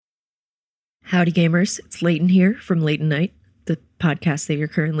Howdy gamers, it's Leighton here from Leighton Night, the podcast that you're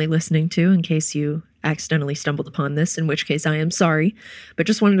currently listening to in case you accidentally stumbled upon this, in which case I am sorry, but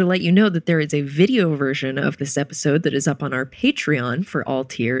just wanted to let you know that there is a video version of this episode that is up on our Patreon for all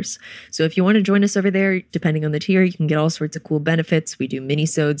tiers. So if you want to join us over there, depending on the tier, you can get all sorts of cool benefits. We do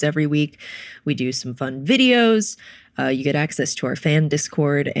mini-sodes every week. We do some fun videos. You get access to our fan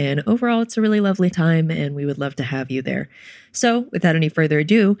Discord, and overall, it's a really lovely time, and we would love to have you there. So, without any further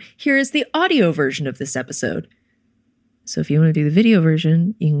ado, here is the audio version of this episode. So if you want to do the video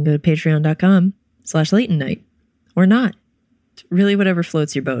version, you can go to patreon.com/Leighton Night. Or not. It's really whatever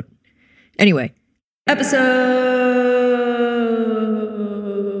floats your boat. Anyway, episode...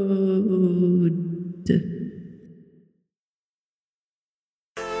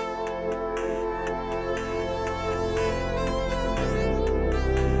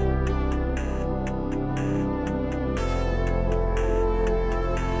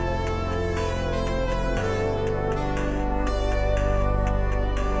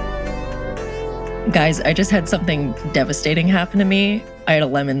 Guys, I just had something devastating happen to me. I had a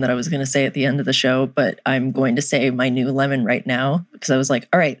lemon that I was going to say at the end of the show, but I'm going to say my new lemon right now because I was like,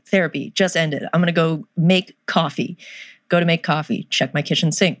 all right, therapy just ended. I'm going to go make coffee. Go to make coffee, check my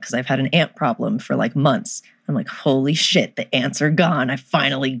kitchen sink because I've had an ant problem for like months. I'm like, holy shit, the ants are gone. I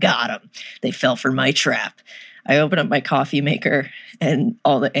finally got them. They fell for my trap. I open up my coffee maker and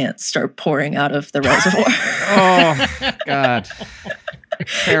all the ants start pouring out of the reservoir. Oh, God.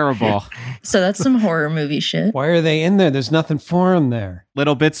 Terrible. So that's some horror movie shit. Why are they in there? There's nothing for them there.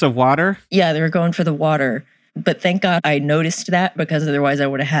 Little bits of water? Yeah, they were going for the water. But thank God I noticed that because otherwise I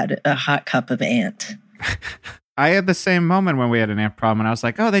would have had a hot cup of ant. I had the same moment when we had an ant problem and I was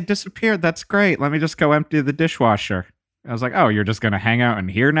like, oh, they disappeared. That's great. Let me just go empty the dishwasher. I was like, oh, you're just going to hang out in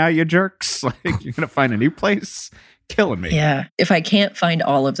here now, you jerks? Like, you're going to find a new place? Killing me. Yeah. If I can't find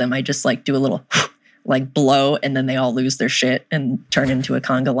all of them, I just like do a little like blow and then they all lose their shit and turn into a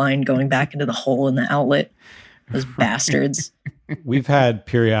conga line going back into the hole in the outlet. Those bastards. We've had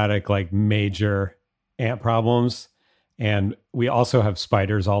periodic like major ant problems, and we also have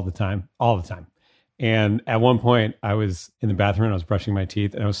spiders all the time. And at one point I was in the bathroom and I was brushing my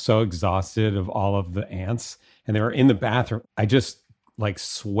teeth and I was so exhausted of all of the ants and they were in the bathroom. I just like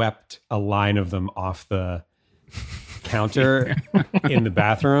swept a line of them off the counter in the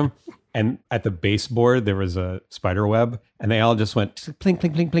bathroom. And at the baseboard, there was a spider web, and they all just went plink,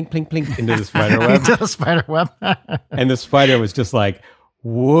 plink, plink, plink, plink, plink into the spider web. Into the spider web. And the spider was just like,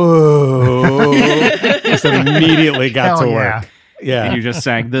 whoa. Just immediately got to work. Yeah. And you just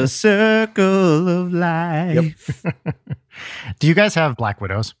sang the circle of life. Yep. Do you guys have black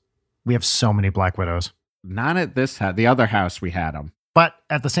widows? We have so many black widows. Not at this house. The other house, we had them. But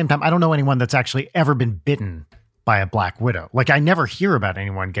at the same time, I don't know anyone that's actually ever been bitten by a black widow. Like, I never hear about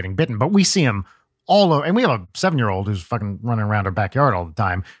anyone getting bitten, but we see them all over. And we have a 7-year-old who's fucking running around our backyard all the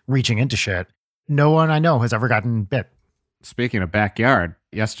time, reaching into shit. No one I know has ever gotten bit. Speaking of backyard,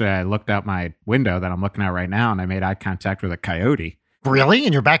 yesterday I looked out my window that I'm looking at right now and I made eye contact with a coyote. Really?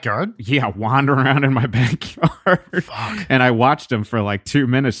 In your backyard? Yeah, wandering around in my backyard. Fuck. And I watched him for like 2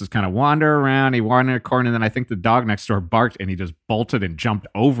 minutes, just kind of wander around. He wandered in a corner, and then I think the dog next door barked, and he just bolted and jumped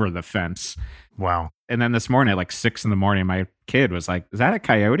over the fence. Wow. And then this morning at like 6 a.m, my kid was like, is that a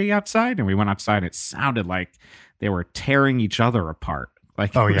coyote outside? And we went outside, and it sounded like they were tearing each other apart.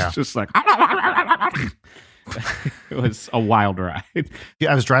 Like, it was just like... It was a wild ride.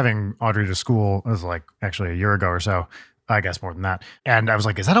 Yeah, I was driving Audrey to school. It was like actually a year ago or so. I guess more than that. And I was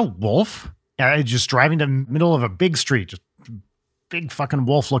like, is that a wolf? And I just driving to the middle of a big street, just big fucking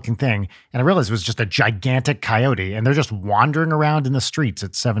wolf looking thing. And I realized it was just a gigantic coyote and they're just wandering around in the streets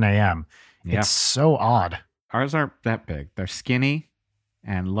at 7 a.m. Yeah. It's so odd. Ours aren't that big. They're skinny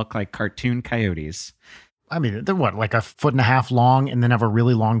and look like cartoon coyotes. I mean, they're what, like a 1.5 feet long and then have a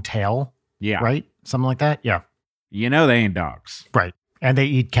really long tail? Yeah. Right? Something like that? Yeah. You know they ain't dogs. Right. And they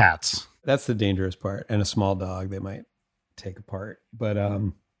eat cats. That's the dangerous part. And a small dog they might take apart. But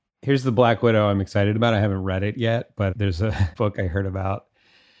here's the Black Widow I'm excited about. I haven't read it yet, but there's a book I heard about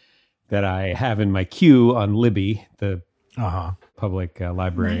that I have in my queue on Libby, the public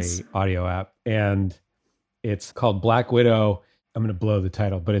library audio app. And it's called Black Widow. I'm going to blow the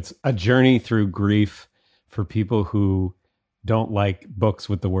title, but it's a journey through grief for people who don't like books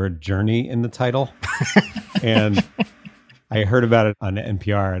with the word journey in the title. And I heard about it on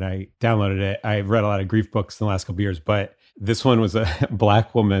NPR and I downloaded it. I've read a lot of grief books in the last couple of years, but this one was a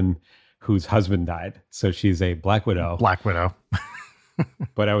Black woman whose husband died. So she's a Black widow. Black widow.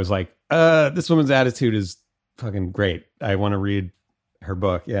 But I was like, this woman's attitude is fucking great. I want to read her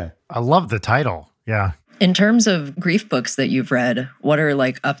book. Yeah. I love the title. Yeah. In terms of grief books that you've read, what are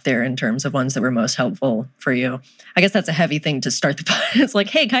like up there in terms of ones that were most helpful for you? I guess that's a heavy thing to start the podcast. It's like,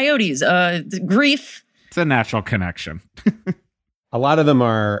 hey, coyotes, grief. It's a natural connection. A lot of them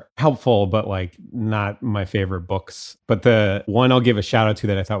are helpful, but like not my favorite books. But the one I'll give a shout out to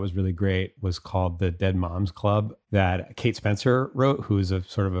that I thought was really great was called The Dead Moms Club that Kate Spencer wrote, who is a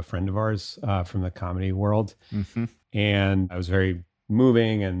sort of a friend of ours from the comedy world. Mm-hmm. And it was very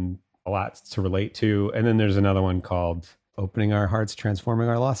moving and a lot to relate to. And then there's another one called Opening Our Hearts, Transforming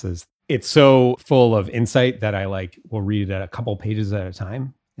Our Losses. It's so full of insight that I like will read it at a couple pages at a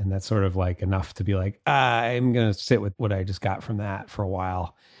time. And that's sort of like enough to be like, I'm going to sit with what I just got from that for a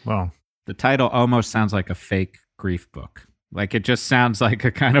while. Well, the title almost sounds like a fake grief book. Like it just sounds like a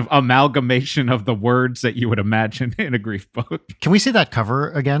kind of amalgamation of the words that you would imagine in a grief book. Can we see that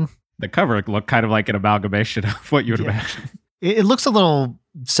cover again? The cover looked kind of like an amalgamation of what you would imagine. It looks a little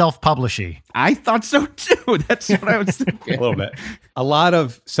self-publishy. I thought so too. That's what I was thinking. A little bit. A lot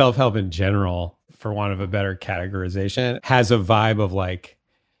of self-help in general, for want of a better categorization, has a vibe of like,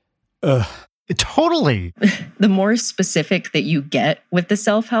 ugh. Totally. The more specific that you get with the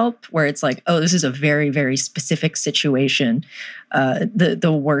self-help, where it's like, oh, this is a very, very specific situation,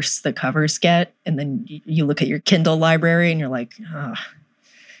 the worse the covers get. And then you look at your Kindle library and you're like,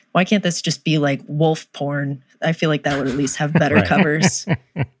 why can't this just be like wolf porn? I feel like that would at least have better covers.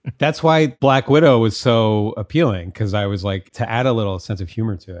 That's why Black Widow was so appealing, because I was like, to add a little sense of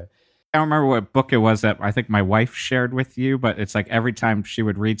humor to it. I don't remember what book it was that I think my wife shared with you, but it's like every time she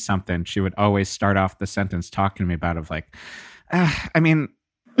would read something, she would always start off the sentence talking to me about it, of like, I mean,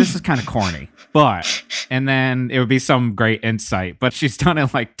 this is kind of corny, but, and then it would be some great insight, but she's done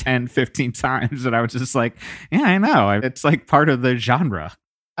it like 10, 15 times. And I was just like, yeah, I know. It's like part of the genre.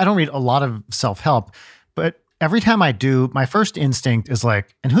 I don't read a lot of self-help, but every time I do, my first instinct is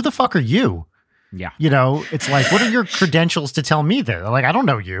like, and who the fuck are you? Yeah. You know, it's like, what are your credentials to tell me that? Like, I don't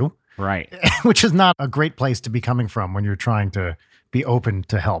know you. Right. Which is not a great place to be coming from when you're trying to be open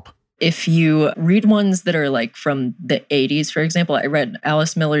to help. If you read ones that are like from the 80s, for example, I read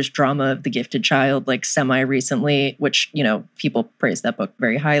Alice Miller's Drama of the Gifted Child like semi-recently, which, you know, people praise that book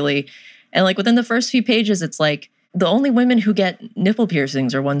very highly. And like within the first few pages, it's like, the only women who get nipple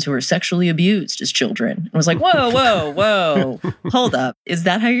piercings are ones who are sexually abused as children. And I was like, whoa, hold up. Is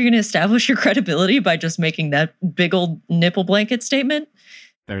that how you're going to establish your credibility, by just making that big old nipple blanket statement?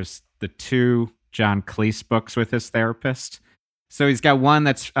 There's the two John Cleese books with his therapist. So he's got one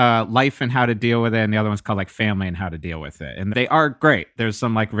that's Life and How to Deal with It, and the other one's called like Family and How to Deal with It. And they are great. There's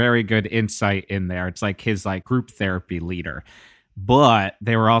some like very good insight in there. It's like his like group therapy leader. But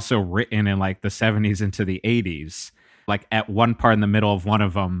they were also written in like the 70s into the 80s. Like at one part in the middle of one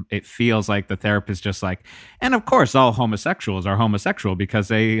of them, it feels like the therapist just like, and of course, all homosexuals are homosexual because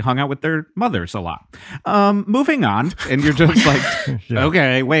they hung out with their mothers a lot. Moving on. And you're just like, yeah.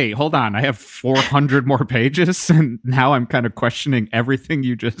 Okay, wait, hold on. I have 400 more pages. And now I'm kind of questioning everything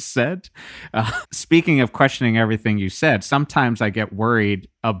you just said. Speaking of questioning everything you said, sometimes I get worried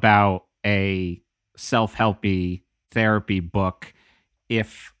about a self-helpy therapy book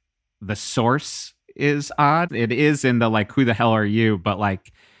if the source is odd. It is in the like, who the hell are you? But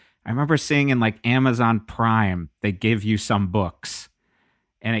like, I remember seeing in like Amazon Prime, they give you some books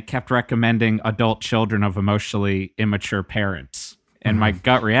and it kept recommending adult children of emotionally immature parents. And my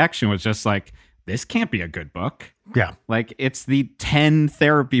gut reaction was just like, this can't be a good book. Yeah. Like it's the 10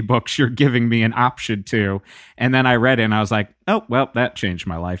 therapy books you're giving me an option to. And then I read it and I was like, oh, well, that changed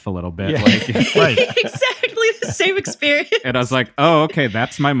my life a little bit. Yeah. Like, Right. Exactly the same experience. And I was like, oh, okay,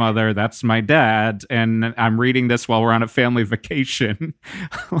 that's my mother. That's my dad. And I'm reading this while we're on a family vacation.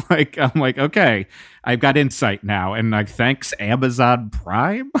 I'm like, okay, I've got insight now. And like, thanks Amazon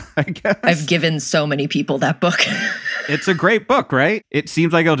Prime, I guess. I've given so many people that book. It's a great book, right? It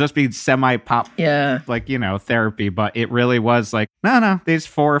seems like it'll just be semi-pop, yeah, like, you know, therapy. But it really was like, no, these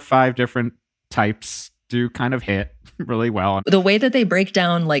 4 or 5 different types do kind of hit really well. The way that they break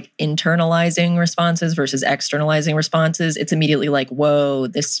down like internalizing responses versus externalizing responses, it's immediately like, whoa,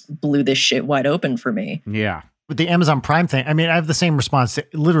 this blew this shit wide open for me. Yeah. With the Amazon Prime thing, I mean, I have the same response to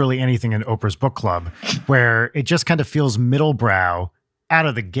literally anything in Oprah's book club, where it just kind of feels middle brow out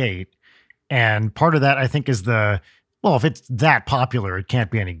of the gate. And part of that, I think, is if it's that popular, it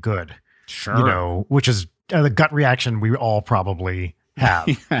can't be any good. Sure. You know, which is the gut reaction we all probably have.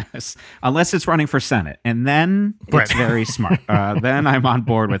 Yes. Unless it's running for Senate. And then it's very smart. Then I'm on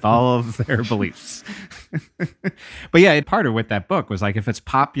board with all of their beliefs. But yeah, part of with that book was like, if it's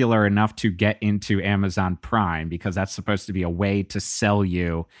popular enough to get into Amazon Prime, because that's supposed to be a way to sell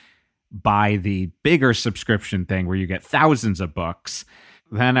you buy the bigger subscription thing where you get thousands of books,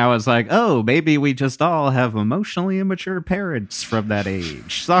 then I was like, oh, maybe we just all have emotionally immature parents from that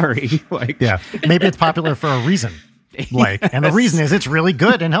age. Sorry. Like, Yeah. Maybe it's popular for a reason. Like, and the reason is it's really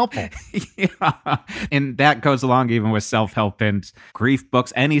good and helpful. yeah. And that goes along even with self-help and grief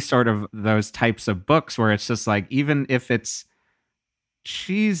books, any sort of those types of books where it's just like, even if it's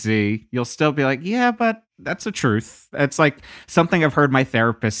cheesy, you'll still be like, yeah, but that's the truth. It's like something I've heard my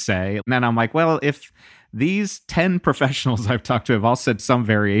therapist say. And then I'm like, well, if these 10 professionals I've talked to have all said some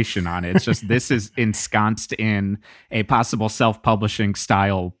variation on it, it's just this is ensconced in a possible self-publishing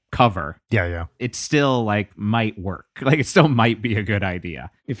style cover. Yeah. It still like might work. Like it still might be a good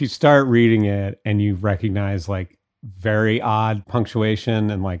idea. If you start reading it and you recognize like very odd punctuation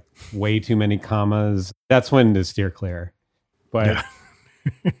and like way too many commas, that's when to steer clear. But Yeah.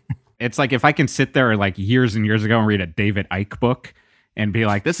 It's like if I can sit there like years and years ago and read a David Icke book and be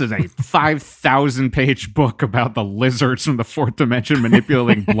like, this is a 5,000 page book about the lizards from the fourth dimension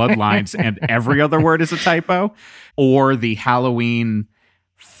manipulating bloodlines and every other word is a typo, or the Halloween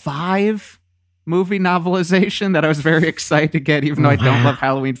 5 movie novelization that I was very excited to get, even though I don't love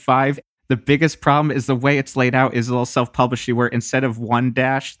Halloween 5. The biggest problem is the way it's laid out is a little self-publishy where instead of 1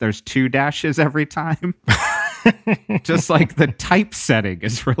 dash, there's 2 dashes every time. Just like the typesetting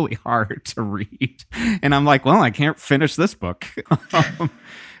is really hard to read. And I'm like, well, I can't finish this book.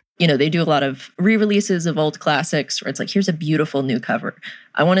 You know, they do a lot of re-releases of old classics where it's like, here's a beautiful new cover.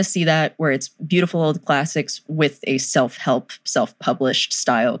 I want to see that where it's beautiful old classics with a self-help, self-published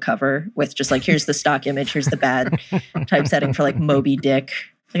style cover with just like, here's the stock image, here's the bad typesetting for like Moby Dick,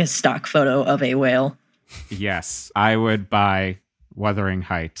 like a stock photo of a whale. Yes, I would buy Wuthering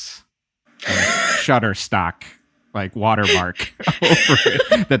Heights, Shutterstock, like watermark over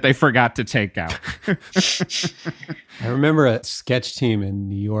it that they forgot to take out. I remember a sketch team in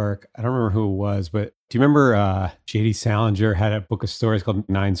New York. I don't remember who it was, but do you remember J.D. Salinger had a book of stories called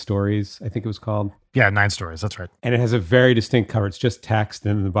 9 Stories, I think it was called? Yeah, 9 Stories. That's right. And it has a very distinct cover. It's just text,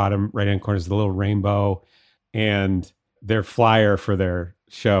 and in the bottom right-hand corner is the little rainbow. And their flyer for their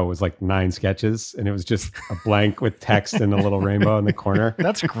show was like 9 sketches, and it was just a blank with text and a little rainbow in the corner.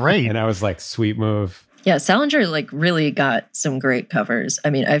 That's great. And I was like, sweet move. Yeah, Salinger like really got some great covers. I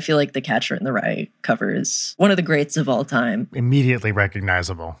mean, I feel like the Catcher in the Rye cover is one of the greats of all time. Immediately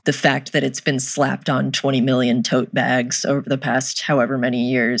recognizable. The fact that it's been slapped on 20 million tote bags over the past however many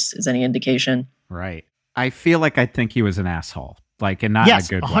years is any indication. Right. I feel like I think he was an asshole, like, and not Yes,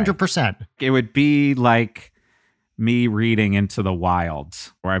 a good 100%. way. It would be like me reading Into the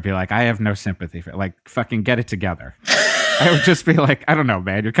Wilds, where I'd be like, I have no sympathy for it. Like, fucking get it together. I would just be like, I don't know,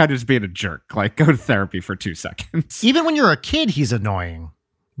 man. You're kind of just being a jerk. Like, go to therapy for 2 seconds. Even when you're a kid, he's annoying,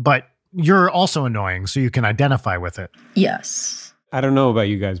 but you're also annoying, so you can identify with it. Yes. I don't know about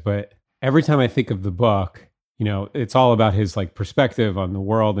you guys, but every time I think of the book, you know, it's all about his like perspective on the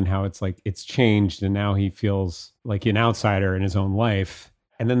world and how it's like it's changed, and now he feels like an outsider in his own life.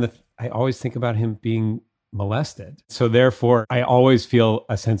 And then I always think about him being molested. So therefore, I always feel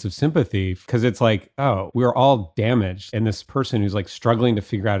a sense of sympathy because it's like, oh, we're all damaged. And this person who's like struggling to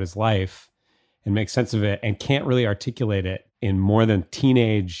figure out his life and make sense of it and can't really articulate it in more than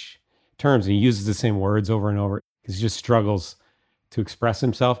teenage terms. And he uses the same words over and over because he just struggles to express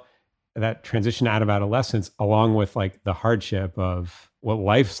himself. That transition out of adolescence, along with like the hardship of what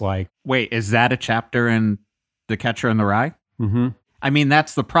life's like. Wait, is that a chapter in The Catcher in the Rye? Mm-hmm. I mean,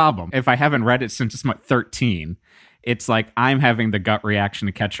 that's the problem. If I haven't read it since 13, it's like I'm having the gut reaction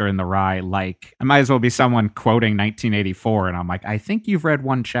to Catcher in the Rye. Like, I might as well be someone quoting 1984. And I'm like, I think you've read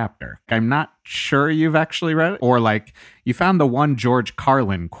 1 chapter. I'm not sure you've actually read it. Or like, you found the one George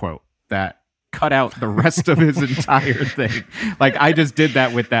Carlin quote that cut out the rest of his entire thing. Like, I just did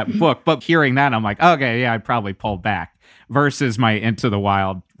that with that book. But hearing that, I'm like, okay, yeah, I'd probably pull back. Versus my Into the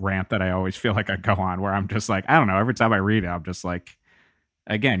Wild rant that I always feel like I go on, where I'm just like, I don't know, every time I read it, I'm just like,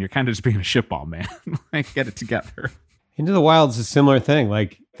 again, you're kind of just being a shitball, man. Like, get it together. Into the Wild is a similar thing.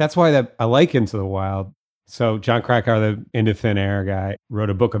 Like, that's why that I like Into the Wild. So John Krakauer, the Into Thin Air guy, wrote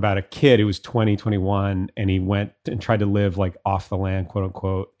a book about a kid who was 20, 21, and he went and tried to live like off the land, quote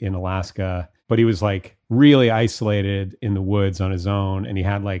unquote, in Alaska. But he was like really isolated in the woods on his own. And he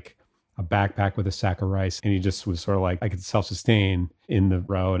had like a backpack with a sack of rice. And he just was sort of like, I could self-sustain in the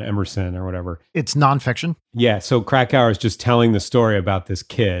row in Emerson or whatever. It's nonfiction. Yeah. So Krakauer is just telling the story about this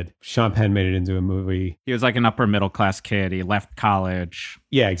kid. Sean Penn made it into a movie. He was like an upper middle class kid. He left college.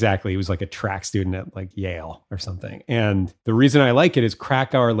 Yeah, exactly. He was like a track student at like Yale or something. And the reason I like it is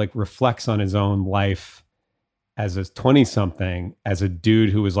Krakauer like reflects on his own life as a 20-something, as a dude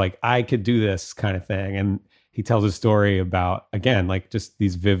who was like, I could do this kind of thing. And he tells a story about, again, like just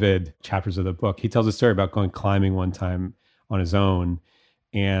these vivid chapters of the book. He tells a story about going climbing one time on his own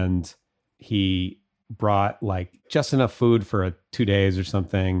and he brought like just enough food for 2 days or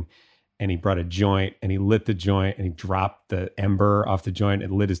something. And he brought a joint and he lit the joint and he dropped the ember off the joint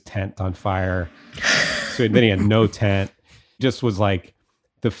and lit his tent on fire. So then he had no tent. Just was like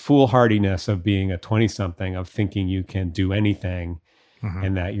the foolhardiness of being a 20-something, of thinking you can do anything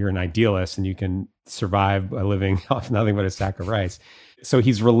and that you're an idealist and you can survive by living off nothing but a sack of rice. So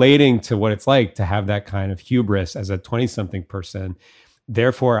he's relating to what it's like to have that kind of hubris as a 20-something person.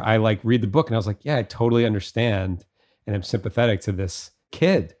 Therefore, I like read the book and I was like, yeah, I totally understand and I'm sympathetic to this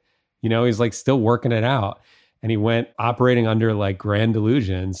kid. You know, he's like still working it out. And he went operating under like grand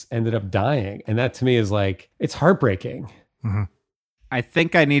delusions, ended up dying. And that to me is like, it's heartbreaking. I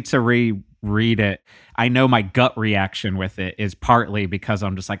think I need to reread it. I know my gut reaction with it is partly because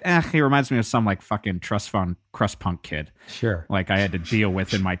I'm just like, he reminds me of some like fucking trust fund crust punk kid. Sure. Like I had to deal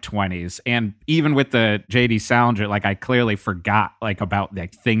with in my 20s. And even with the JD Salinger, like I clearly forgot like about the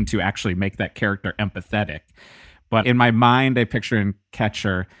thing to actually make that character empathetic. But in my mind, I picture in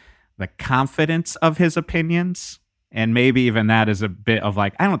Catcher the confidence of his opinions. And maybe even that is a bit of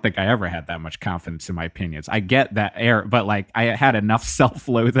like, I don't think I ever had that much confidence in my opinions. I get that air, but like I had enough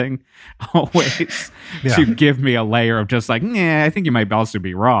self-loathing always to give me a layer of just like, I think you might also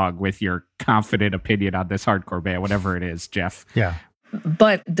be wrong with your confident opinion on this hardcore band, whatever it is, Jeff. Yeah.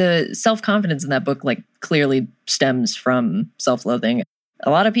 But the self-confidence in that book like clearly stems from self-loathing. A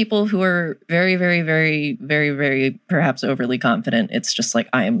lot of people who are very, very, very, very, very perhaps overly confident, it's just like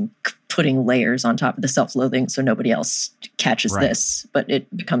I am putting layers on top of the self-loathing so nobody else catches this, but it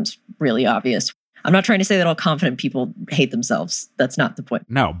becomes really obvious. I'm not trying to say that all confident people hate themselves. That's not the point.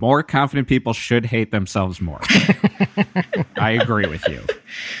 No, more confident people should hate themselves more. I agree with you.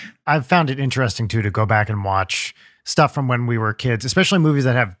 I've found it interesting too to go back and watch stuff from when we were kids, especially movies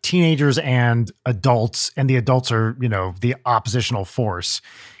that have teenagers and the adults are, you know, the oppositional force.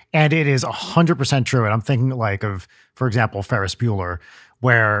 And it is 100% true. And I'm thinking like of, for example, Ferris Bueller,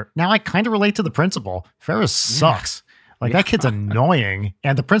 where now I kind of relate to the principal. Ferris sucks. Like that kid's annoying.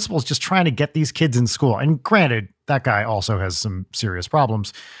 And the principal's just trying to get these kids in school. And granted, that guy also has some serious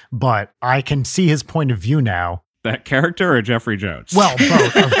problems, but I can see his point of view now. That character or Jeffrey Jones? Well,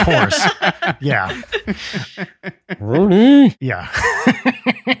 both, of course. Yeah. Rooney. Yeah.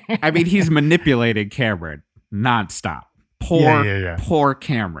 I mean, he's manipulating Cameron nonstop. Poor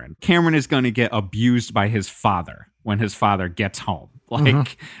Cameron. Cameron is going to get abused by his father when his father gets home,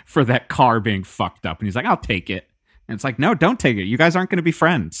 like for that car being fucked up. And he's like, I'll take it. And it's like, no, don't take it. You guys aren't going to be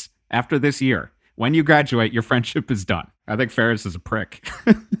friends after this year. When you graduate, your friendship is done. I think Ferris is a prick.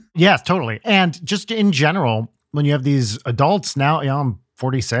 Yes, totally. And just in general, when you have these adults now, you know, I'm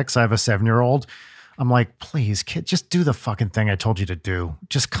 46, I have a 7-year-old. I'm like, please, kid, just do the fucking thing I told you to do.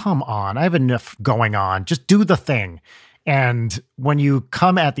 Just come on. I have enough going on. Just do the thing. And when you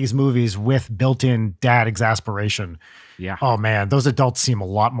come at these movies with built-in dad exasperation, oh man, those adults seem a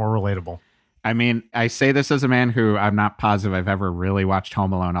lot more relatable. I mean, I say this as a man who I'm not positive I've ever really watched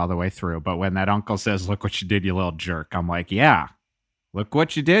Home Alone all the way through. But when that uncle says, look what you did, you little jerk, I'm like, yeah. Look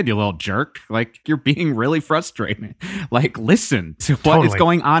what you did, you little jerk. Like, you're being really frustrating. Like, listen to what is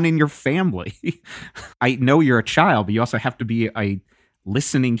going on in your family. I know you're a child, but you also have to be a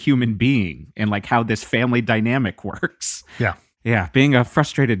listening human being and like how this family dynamic works. Yeah. Yeah. Being a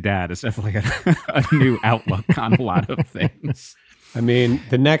frustrated dad is definitely a new outlook on a lot of things. I mean,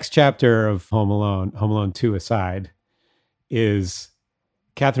 the next chapter of Home Alone 2 aside, is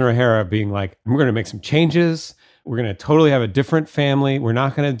Catherine O'Hara being like, we're going to make some changes. We're going to totally have a different family. We're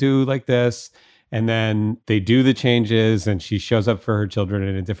not going to do like this. And then they do the changes and she shows up for her children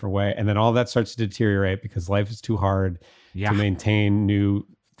in a different way. And then all that starts to deteriorate because life is too hard to maintain new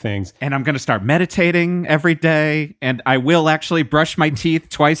things. And I'm going to start meditating every day. And I will actually brush my teeth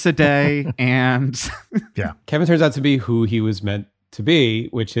twice a day. And Kevin turns out to be who he was meant to be,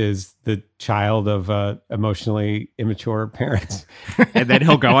 which is the child of emotionally immature parents. And then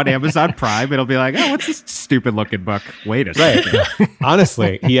he'll go on Amazon Prime. It'll be like, oh, what's this stupid looking book? Wait a second.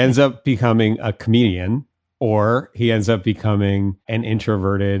 Honestly, he ends up becoming a comedian, or he ends up becoming an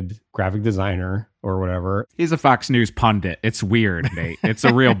introverted graphic designer or whatever. He's a Fox News pundit. It's weird, Nate. It's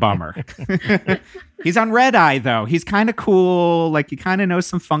a real bummer. He's on Red Eye, though. He's kind of cool. Like, he kind of knows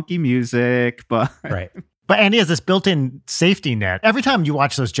some funky music, but... Right. But Andy has this built-in safety net. Every time you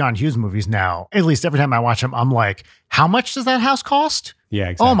watch those John Hughes movies now, at least every time I watch them, I'm like, how much does that house cost? Yeah,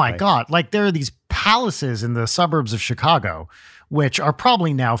 exactly. Oh my God. Like there are these palaces in the suburbs of Chicago, which are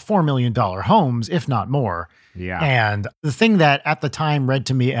probably now $4 million homes, if not more. Yeah. And the thing that at the time read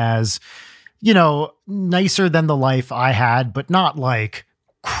to me as, you know, nicer than the life I had, but not like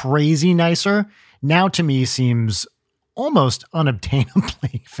crazy nicer, now to me seems almost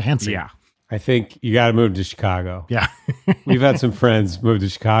unobtainably fancy. Yeah. I think you got to move to Chicago. Yeah. We've had some friends move to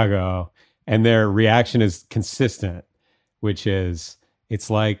Chicago, and their reaction is consistent, which is it's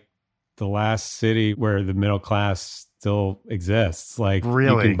like the last city where the middle class still exists. Like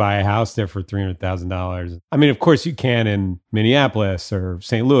Really? you can buy a house there for $300,000. I mean, of course you can in Minneapolis or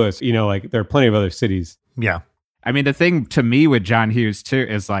St. Louis, you know, like there are plenty of other cities. Yeah. I mean, the thing to me with John Hughes too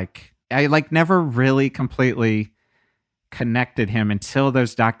is like I like never really completely connected him until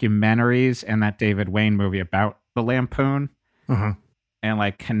those documentaries and that David Wayne movie about the Lampoon, Mhm. and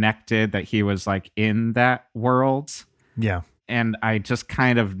like connected that he was like in that world. Yeah. And I just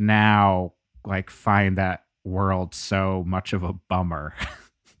kind of now like find that world so much of a bummer.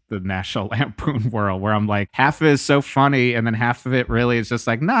 The National Lampoon world, where I'm like, half of it is so funny, and then half of it really is just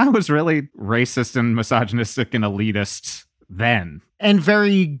like, nah, it was really racist and misogynistic and elitist then. And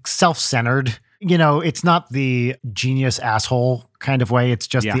very self-centered. You know, it's not the genius asshole kind of way. It's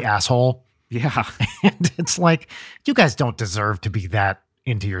just Yeah. the asshole. Yeah. And it's like, you guys don't deserve to be that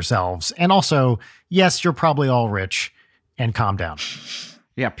into yourselves. And also, yes, you're probably all rich, and calm down.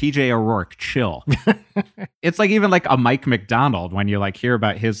 Yeah, PJ O'Rourke, chill. It's like even like a Mike McDonald when you like hear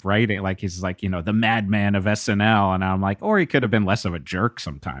about his writing, like he's like, you know, the madman of SNL. And I'm like, or he could have been less of a jerk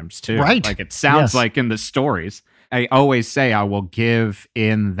sometimes too. Right. Like it sounds Yes. like in the stories. I always say I will give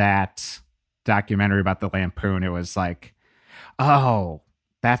in that documentary about the Lampoon. It was like, oh,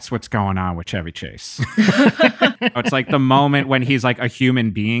 that's what's going on with Chevy Chase. It's like the moment when he's like a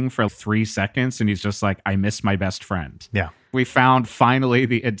human being for 3 seconds and he's just like, I miss my best friend. Yeah. We found finally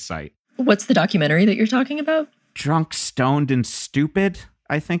the insight. What's the documentary that you're talking about? Drunk, Stoned, and Stupid,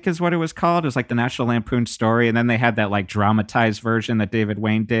 I think is what it was called. It was like the National Lampoon story. And then they had that like dramatized version that David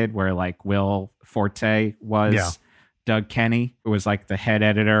Wayne did where like Will Forte was Yeah. Doug Kenny, who was like the head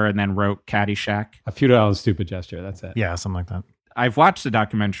editor and then wrote Caddyshack. A futile and stupid gesture. That's it. Yeah, something like that. I've watched the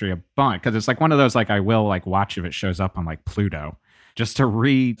documentary a bunch because it's like one of those like I will like watch if it shows up on like Pluto just to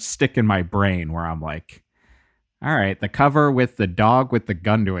re-stick in my brain where I'm like, all right, the cover with the dog with the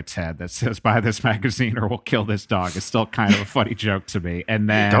gun to its head that says buy this magazine or we'll kill this dog is still kind of a funny joke to me. And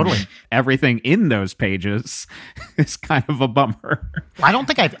then Totally. everything in those pages is kind of a bummer. I don't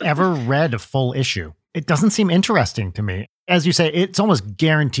think I've ever read a full issue. It doesn't seem interesting to me. As you say, it's almost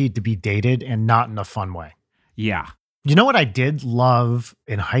guaranteed to be dated and not in a fun way. Yeah. You know what I did love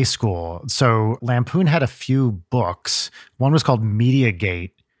in high school? So Lampoon had a few books. One was called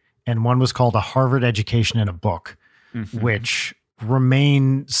Mediagate, and one was called A Harvard Education in a Book, Mhm. which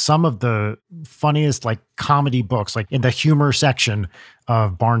remain some of the funniest like comedy books, like in the humor section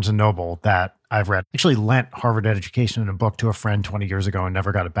of Barnes and Noble that I've read. Actually lent Harvard Education in a Book to a friend 20 years ago and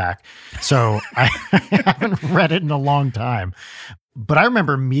never got it back. So I haven't read it in a long time. But I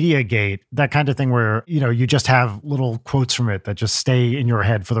remember Mediagate, that kind of thing where, you know, you just have little quotes from it that just stay in your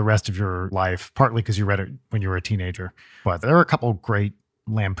head for the rest of your life, partly because you read it when you were a teenager. But there are a couple great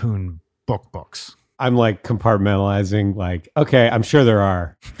Lampoon books. I'm like compartmentalizing, like, okay, I'm sure there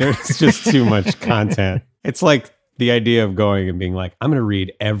are. There's just too much content. It's like the idea of going and being like, I'm going to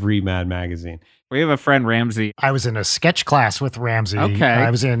read every Mad magazine. We have a friend, Ramsey. I was in a sketch class with Ramsey. Okay. I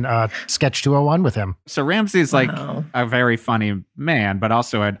was in Sketch 201 with him. So Ramsey's like Wow. a very funny man, but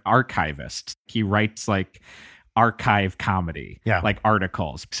also an archivist. He writes like archive comedy, Yeah. like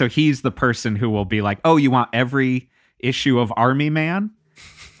articles. So he's the person who will be like, oh, you want every issue of Army Man?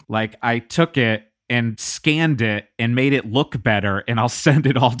 Like I took it and scanned it and made it look better and I'll send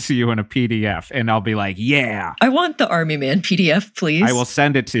it all to you in a PDF and I'll be like, yeah, I want the Army Man PDF, please. I will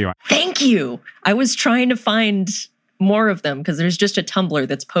send it to you. Thank you. I was trying to find more of them because there's just a Tumblr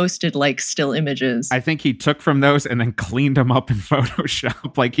that's posted like still images. I think he took from those and then cleaned them up in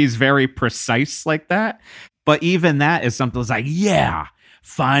Photoshop. Like he's very precise like that. But even that is something that's like, yeah,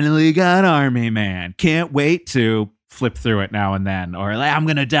 finally got Army Man. Can't wait to flip through it now and then. Or like, I'm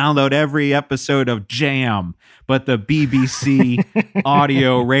going to download every episode of Jam, but the BBC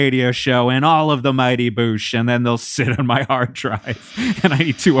audio radio show and all of the Mighty Boosh. And then they'll sit on my hard drive and I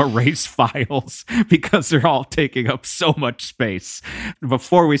need to erase files because they're all taking up so much space.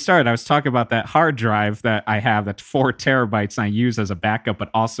 Before we started, I was talking about that hard drive that I have that's 4 terabytes and I use as a backup, but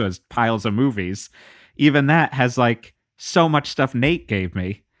also as piles of movies. Even that has like so much stuff Nate gave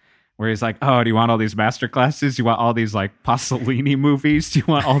me. Where he's like, oh, do you want all these master classes? Do you want all these like Pasolini movies? Do you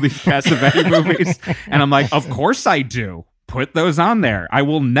want all these Cassavetes movies? And I'm like, of course I do. put those on there. I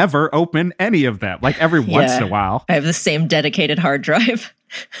will never open any of them. Like every once in a while. I have the same dedicated hard drive.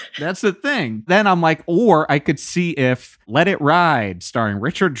 That's the thing. Then I'm like, or I could see if Let It Ride, starring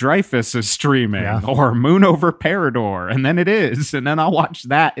Richard Dreyfuss, is streaming, or Moon Over Parador, and then it is, and then I'll watch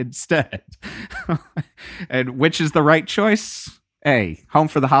that instead. And which is the right choice? A, Home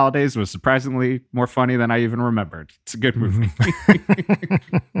for the Holidays was surprisingly more funny than I even remembered. It's a good movie.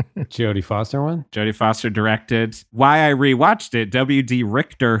 Jodie Foster one? Jodie Foster directed. Why I rewatched it, W.D.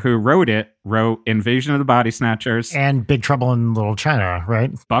 Richter, who wrote it, wrote Invasion of the Body Snatchers. And Big Trouble in Little China, right?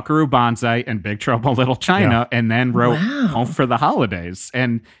 Buckaroo Banzai and Big Trouble in Little China, and then wrote Home for the Holidays.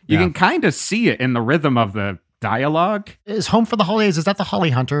 And you can kind of see it in the rhythm of the dialogue. Is Home for the Holidays, is that the Holly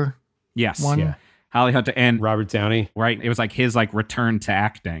Hunter Yes. one? Yeah. Holly Hunter and Robert Downey. Right. It was like his like return to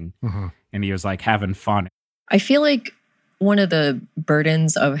acting. And he was like having fun. I feel like one of the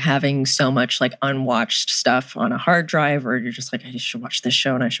burdens of having so much like unwatched stuff on a hard drive, or you're just like, I should watch this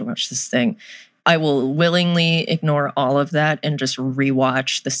show and I should watch this thing. I will willingly ignore all of that and just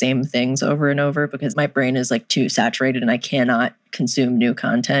rewatch the same things over and over because my brain is like too saturated and I cannot consume new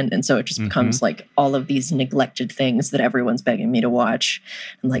content. And so it just becomes like all of these neglected things that everyone's begging me to watch.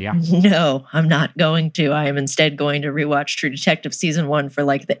 I'm like, no, I'm not going to. I am instead going to rewatch True Detective season 1 for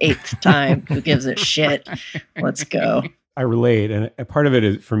like the 8th time. Who gives a shit? Let's go. I relate. And a part of it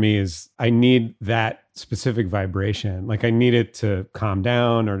is, for me, is I need that specific vibration. Like I need it to calm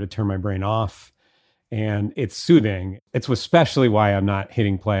down or to turn my brain off. And it's soothing. It's especially why I'm not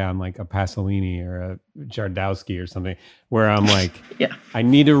hitting play on like a Pasolini or a Jardowski or something, where I'm like, I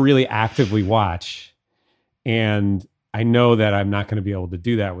need to really actively watch. And I know that I'm not going to be able to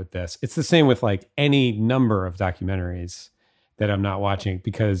do that with this. It's the same with like any number of documentaries that I'm not watching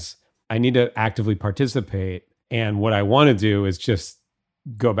because I need to actively participate. And what I want to do is just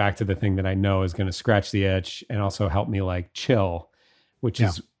go back to the thing that I know is going to scratch the itch and also help me like chill, which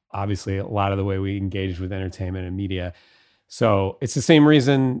is obviously a lot of the way we engage with entertainment and media. So it's the same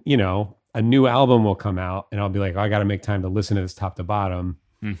reason, you know, a new album will come out and I'll be like, oh, I got to make time to listen to this top to bottom.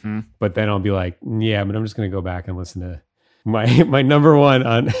 But then I'll be like, yeah, but I'm just going to go back and listen to my number one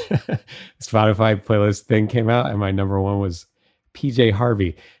on Spotify playlist thing came out. And my number one was PJ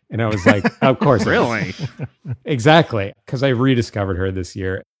Harvey. And I was like, of course. Really? Exactly. Because I rediscovered her this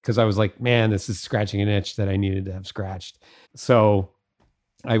year because I was like, man, this is scratching an itch that I needed to have scratched. So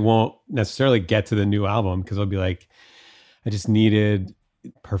I won't necessarily get to the new album because I'll be like, I just needed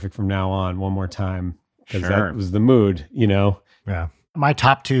Perfect From Now On one more time because that was the mood, you know? Yeah. My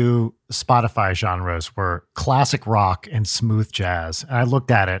top 2 Spotify genres were classic rock and smooth jazz. And I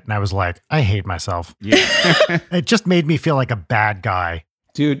looked at it and I was like, I hate myself. Yeah. It just made me feel like a bad guy.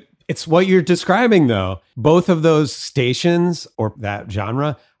 Dude, it's what you're describing though. Both of those stations or that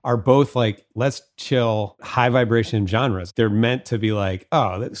genre are both like, let's chill, high vibration genres. They're meant to be like,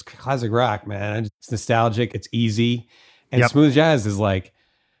 oh, that's classic rock, man. It's nostalgic. It's easy. And smooth jazz is like,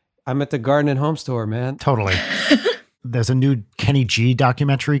 I'm at the garden and home store, man. Totally. There's a new Kenny G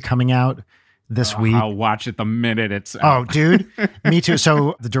documentary coming out this week. I'll watch it the minute it's out. Oh, dude. Me too.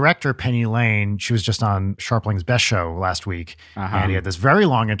 So the director, Penny Lane, she was just on Sharpling's Best Show last week. And he had this very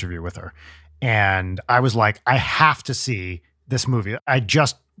long interview with her. And I was like, I have to see this movie. I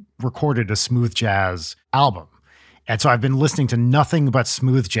just recorded a smooth jazz album. And so I've been listening to nothing but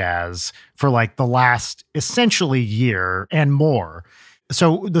smooth jazz for like the last essentially year and more.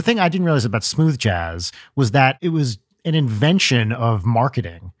 So the thing I didn't realize about smooth jazz was that it was an invention of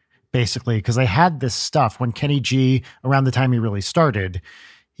marketing, basically, because they had this stuff when Kenny G, around the time he really started,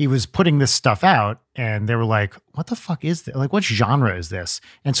 he was putting this stuff out and they were like, what the fuck is this? Like, what genre is this?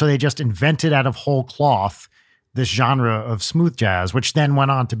 And so they just invented out of whole cloth this genre of smooth jazz, which then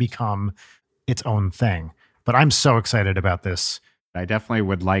went on to become its own thing. But I'm so excited about this. I definitely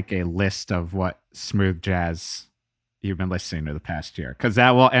would like a list of what smooth jazz you've been listening to the past year, because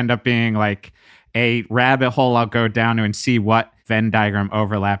that will end up being like a rabbit hole I'll go down to and see what Venn diagram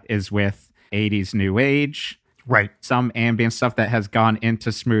overlap is with 80s new age. Right. Some ambient stuff that has gone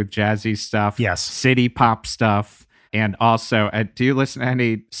into smooth jazzy stuff. Yes. City pop stuff. And also, do you listen to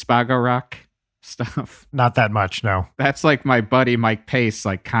any Spago Rock stuff? Not that much, no. That's like my buddy Mike Pace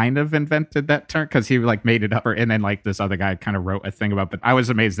like kind of invented that term because he like made it up, and then like this other guy kind of wrote a thing about it. But I was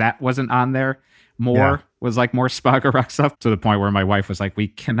amazed that wasn't on there. Was like more Spago Rock stuff, to the point where my wife was like, we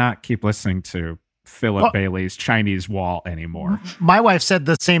cannot keep listening to Philip Bailey's Chinese Wall anymore. My wife said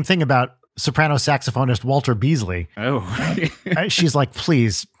the same thing about soprano saxophonist Walter Beasley. Oh. She's like,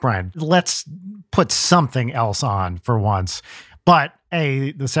 please, Brian, let's put something else on for once. But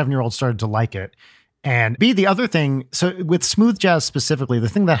A, the 7-year-old started to like it. And B, the other thing, so with smooth jazz specifically, the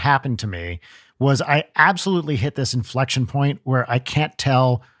thing that happened to me was I absolutely hit this inflection point where I can't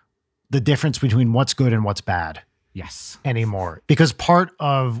tell the difference between what's good and what's bad Yes. anymore. Because part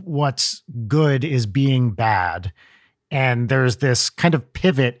of what's good is being bad. And there's this kind of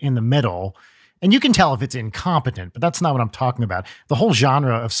pivot in the middle. And you can tell if it's incompetent, but that's not what I'm talking about. The whole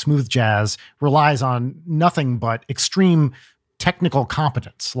genre of smooth jazz relies on nothing but extreme technical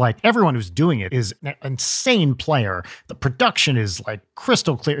competence. Like everyone who's doing it is an insane player. The production is like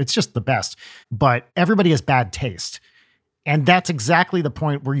crystal clear. It's just the best. But everybody has bad taste. And that's exactly the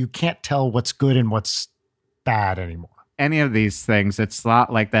point where you can't tell what's good and what's bad anymore. Any of these things, it's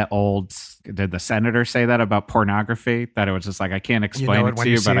not like that old, did the senator say that about pornography? That it was just like, I can't explain it to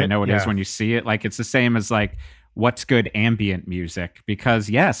you, but I know it is when you see it. Like, it's the same as like, what's good ambient music?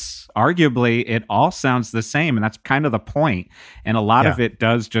 Because yes, arguably it all sounds the same. And that's kind of the point. And a lot of it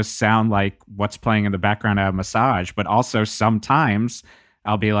does just sound like what's playing in the background at a massage. But also sometimes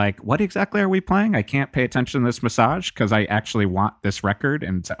I'll be like, what exactly are we playing? I can't pay attention to this massage because I actually want this record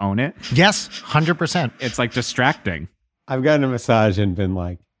and to own it. Yes, 100%. It's like distracting. I've gotten a massage and been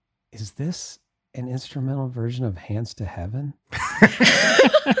like, is this an instrumental version of Hands to Heaven?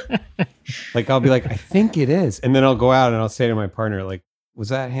 Like, I'll be like, I think it is. And then I'll go out and I'll say to my partner, like, was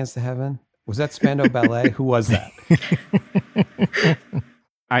that Hands to Heaven? Was that Spandau Ballet? Who was that?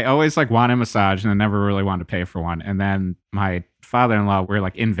 I always like want a massage and I never really wanted to pay for one. And then my father-in-law, we're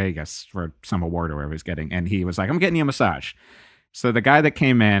like in Vegas for some award or whatever he's getting. And he was like, I'm getting you a massage. So the guy that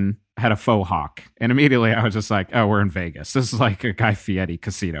came in had a faux hawk. And immediately I was just like, oh, we're in Vegas. This is like a Guy Fieri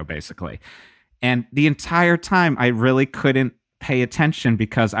casino, basically. And the entire time I really couldn't pay attention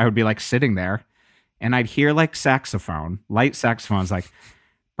because I would be like sitting there and I'd hear like saxophone, light saxophones, like,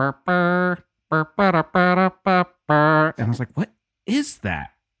 burr, burr, burr, burr, burr, burr, burr. And I was like, what is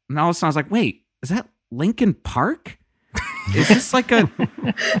that? And all of a sudden I was like, wait, is that Linkin Park? Is this like a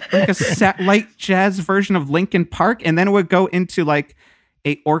light jazz version of Linkin Park? And then it would go into like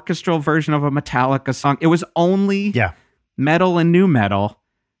a orchestral version of a Metallica song. It was only metal and new metal,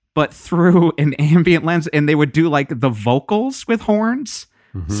 but through an ambient lens. And they would do like the vocals with horns.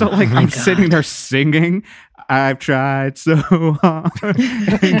 Mm-hmm. So like I'm sitting there singing, I've tried so hard.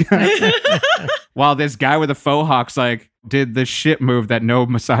 While this guy with the faux hawk's like did the shit move that no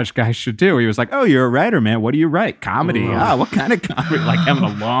massage guy should do. He was like, oh, you're a writer, man. What do you write? Comedy. Ah, what kind of comedy? Like having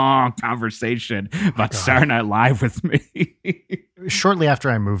a long conversation about Saturday Night Live with me. Shortly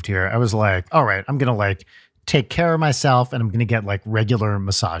after I moved here, I was like, all right, I'm going to like take care of myself and I'm going to get like regular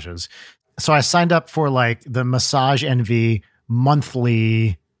massages. So I signed up for like the Massage Envy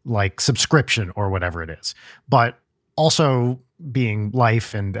monthly like subscription or whatever it is. But also being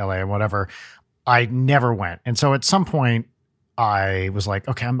life in LA and whatever, I never went. And so at some point I was like,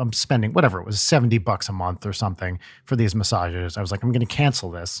 okay, I'm spending whatever it was, $70 a month or something for these massages. I was like, I'm going to cancel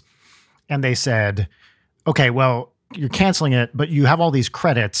this. And they said, okay, well, you're canceling it, but you have all these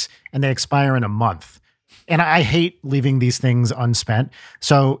credits and they expire in a month. And I hate leaving these things unspent.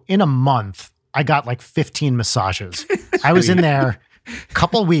 So in a month, I got like 15 massages. I was in there a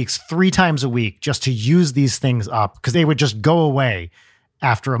couple weeks, 3 times a week just to use these things up because they would just go away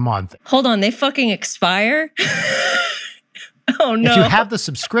after a month. Hold on, they fucking expire? Oh no. If you have the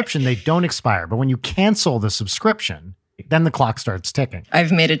subscription, they don't expire. But when you cancel the subscription, then the clock starts ticking.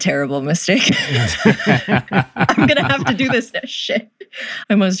 I've made a terrible mistake. I'm going to have to do this now. Shit.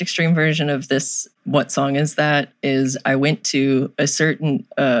 My most extreme version of this, what song is that, is I went to a certain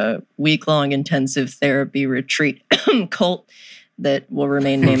week-long intensive therapy retreat cult that will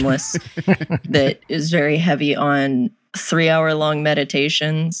remain nameless that is very heavy on 3-hour-long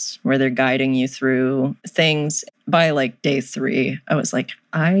meditations where they're guiding you through things. By like day 3, I was like,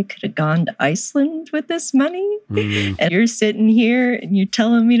 I could have gone to Iceland with this money. Mm. And you're sitting here and you're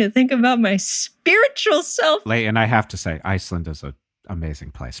telling me to think about my spiritual self. And I have to say, Iceland is an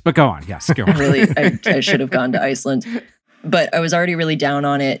amazing place. But go on. Yes, go on. Really, I should have gone to Iceland. But I was already really down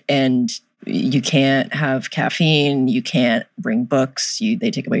on it. And you can't have caffeine. You can't bring books.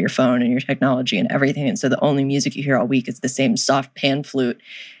 They take away your phone and your technology and everything. And so the only music you hear all week is the same soft pan flute.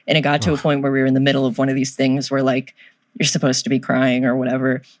 And it got to a point where we were in the middle of one of these things where like you're supposed to be crying or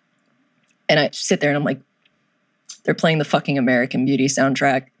whatever. And I sit there and I'm like, they're playing the fucking American Beauty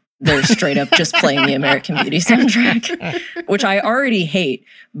soundtrack. They're straight up just playing the American Beauty soundtrack, which I already hate,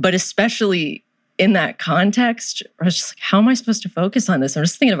 but especially in that context, I was just like, how am I supposed to focus on this? I'm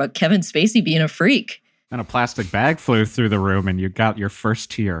just thinking about Kevin Spacey being a freak. And a plastic bag flew through the room and you got your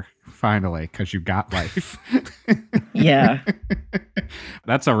first tear, finally, because you got life. Yeah.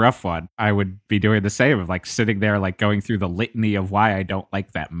 That's a rough one. I would be doing the same of like sitting there, like going through the litany of why I don't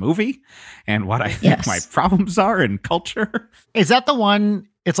like that movie and what I think my problems are in culture. Is that the one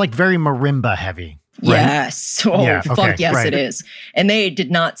It's like very marimba heavy. Right? Yes. Oh, Yeah, fuck okay, yes, right. it is. And they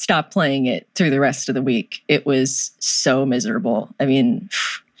did not stop playing it through the rest of the week. It was so miserable. I mean,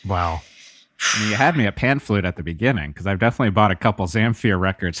 Wow. I mean, you had me at pan flute at the beginning because I've definitely bought a couple Zamfir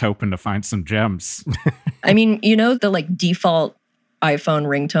records hoping to find some gems. I mean, you know, the like default iPhone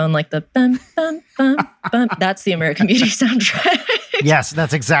ringtone, like the bum, bum, bum, bum. That's the American Beauty soundtrack. Yes,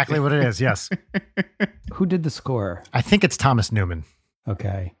 that's exactly what it is. Yes. Who did the score? I think it's Thomas Newman.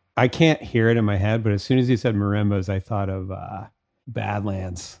 Okay. I can't hear it in my head, but as soon as you said marimbas, I thought of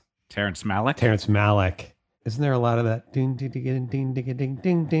Badlands. Terrence Malick? Terrence Malick. Isn't there a lot of that? Ding, ding, ding, ding, ding, ding, ding,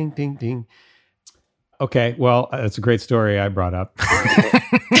 ding, ding, ding, ding. Okay, well, that's a great story I brought up.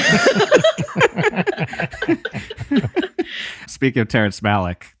 Speaking of Terrence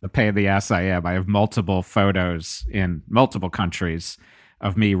Malick, the pain in the ass I am, I have multiple photos in multiple countries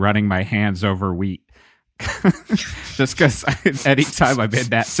of me running my hands over wheat. Just because anytime I'm in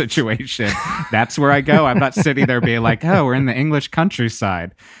that situation, that's where I go. I'm not sitting there being like, oh, we're in the English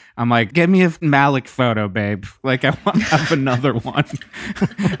countryside. I'm like, give me a Malick photo, babe. Like, I want to have another one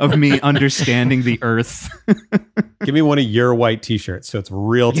of me understanding the earth. Give me one of your white t-shirts so it's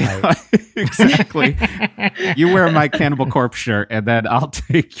real tight. Yeah, exactly. You wear my Cannibal Corpse shirt, and then I'll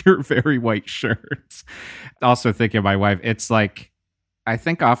take your very white shirt. Also thinking of my wife, it's like, I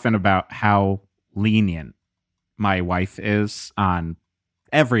think often about how lenient my wife is on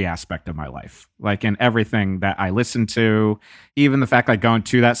every aspect of my life, like in everything that I listen to, even the fact like going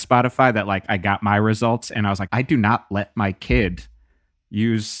to that Spotify that like I got my results and I was like, I do not let my kid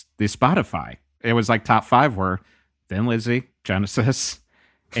use the Spotify. It was like top 5 were Thin Lizzy, Genesis,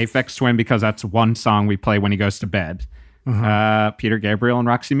 Aphex Twin, because that's one song we play when he goes to bed, Peter Gabriel and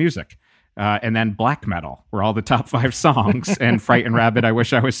Roxy Music. And then black metal were all the top 5 songs, and Frightened Rabbit, I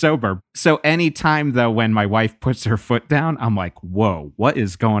Wish I Was Sober. So anytime, though, when my wife puts her foot down, I'm like, whoa, what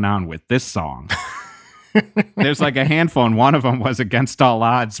is going on with this song? There's like a handful, and one of them was Against All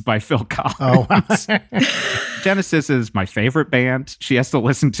Odds by Phil Collins. Oh, Genesis is my favorite band. She has to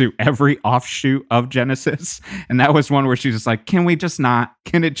listen to every offshoot of Genesis. And that was one where she's just like, can it just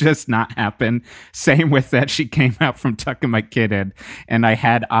not happen? Same with that. She came out from tucking my kid in, and I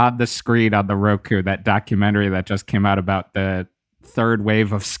had on the screen on the Roku that documentary that just came out about the third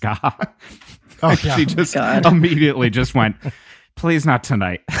wave of ska. Oh, yeah. She just God. immediately just went, please not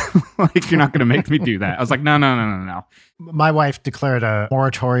tonight. Like, you're not going to make me do that. I was like, no. My wife declared a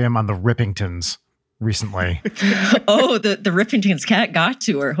moratorium on the Rippingtons recently. Oh, the Rippingtons cat got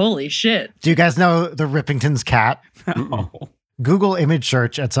to her. Holy shit. Do you guys know the Rippingtons cat? No. Google image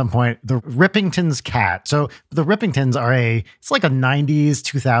search at some point, the Rippingtons cat. So the Rippingtons are it's like a 90s,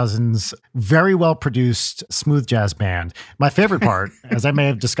 2000s, very well produced smooth jazz band. My favorite part, as I may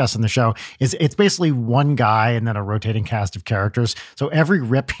have discussed in the show, is it's basically one guy and then a rotating cast of characters. So every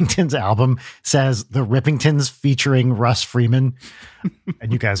Rippingtons album says the Rippingtons featuring Russ Freeman.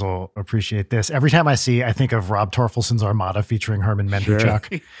 And you guys will appreciate this. Every time I think of Rob Torfelson's Armada featuring Herman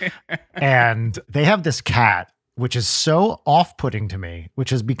Menderchuk. And they have this cat, which is so off-putting to me, which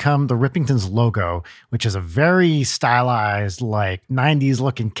has become the Rippingtons logo, which is a very stylized, like 90s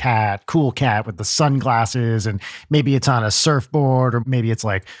looking cat, cool cat with the sunglasses, and maybe it's on a surfboard, or maybe it's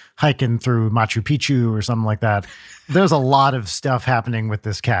like hiking through Machu Picchu or something like that. There's a lot of stuff happening with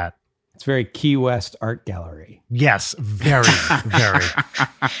this cat. It's very Key West art gallery. Yes, very, very.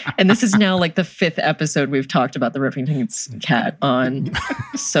 And this is now like the 5th episode we've talked about the Rippingtons cat on.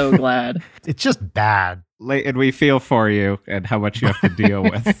 So glad. It's just bad. Leighton, we feel for you and how much you have to deal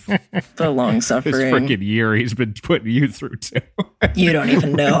with. The long This suffering. freaking year he's been putting you through too. You don't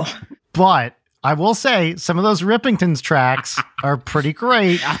even know. But I will say some of those Rippingtons tracks are pretty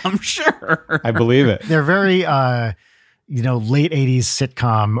great. I'm sure. I believe it. They're very, late 80s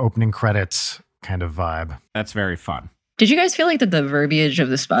sitcom opening credits kind of vibe. That's very fun. Did you guys feel like that the verbiage of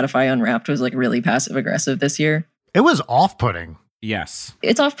the Spotify Unwrapped was like really passive aggressive this year? It was off-putting. Yes.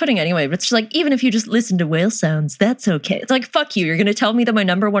 It's off-putting anyway, but it's just like, even if you just listen to whale sounds, that's okay. It's like, fuck you. You're going to tell me that my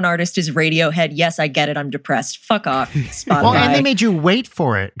number one artist is Radiohead. Yes, I get it. I'm depressed. Fuck off, Spotify. Well, and they made you wait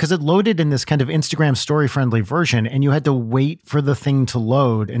for it because it loaded in this kind of Instagram story-friendly version, and you had to wait for the thing to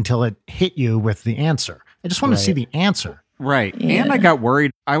load until it hit you with the answer. I just want to see the answer. Right. Yeah. And I got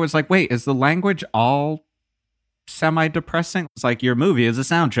worried. I was like, wait, is the language all semi-depressing? It's like your movie is a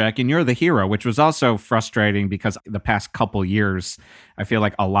soundtrack and you're the hero, which was also frustrating because the past couple years, I feel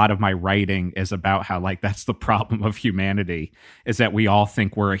like a lot of my writing is about how like that's the problem of humanity is that we all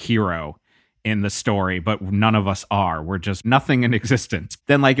think we're a hero in the story, but none of us are. We're just nothing in existence.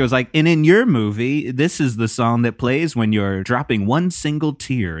 Then like it was like, and in your movie, this is the song that plays when you're dropping one single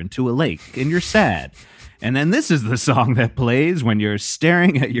tear into a lake and you're sad. And then this is the song that plays when you're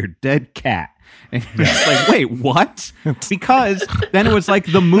staring at your dead cat. And you're just like, wait, what? Because then it was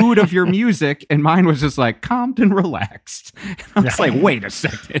like the mood of your music, and mine was just like calmed and relaxed. I was like, wait a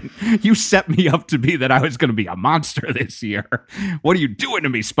second. You set me up to be that I was going to be a monster this year. What are you doing to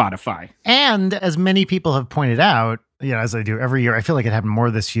me, Spotify? And as many people have pointed out, as I do every year, I feel like it happened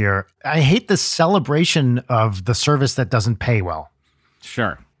more this year. I hate the celebration of the service that doesn't pay well.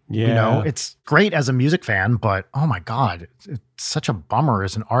 Sure. Yeah. It's great as a music fan, but oh my God, it's such a bummer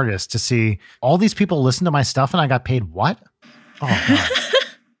as an artist to see all these people listen to my stuff and I got paid what? Oh God.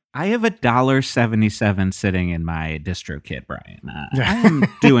 I have $1.77 sitting in my DistroKid, Brian. I am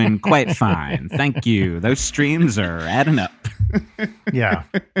doing quite fine. Thank you. Those streams are adding up. Yeah.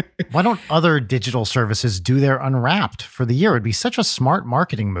 Why don't other digital services do their Unwrapped for the year? It'd be such a smart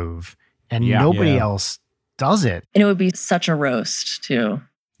marketing move, and nobody else does it. And it would be such a roast too.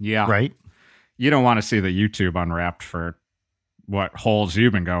 Yeah. Right? You don't want to see the YouTube Unwrapped for what holes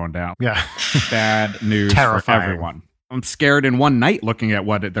you've been going down. Yeah. Bad news for everyone. I'm scared in one night looking at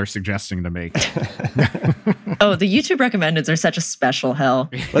what they're suggesting to me. Oh, the YouTube recommendeds are such a special hell.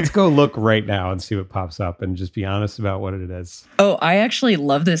 Let's go look right now and see what pops up and just be honest about what it is. Oh, I actually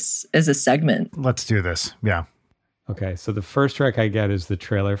love this as a segment. Let's do this. Yeah. Okay, so the first track I get is the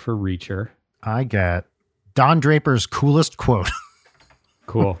trailer for Reacher. I get Don Draper's coolest quote.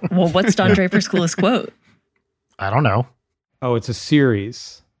 Cool. Well, what's Don Draper's coolest quote? I don't know. Oh, it's a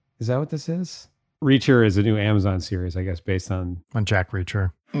series. Is that what this is? Reacher is a new Amazon series, I guess, based on Jack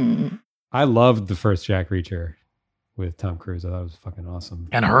Reacher. I loved the first Jack Reacher with Tom Cruise. I thought it was fucking awesome.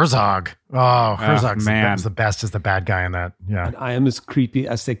 And Herzog. Oh, Herzog's man. the best as the bad guy in that. Yeah. And I am as creepy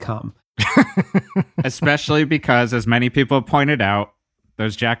as they come. Especially because, as many people have pointed out,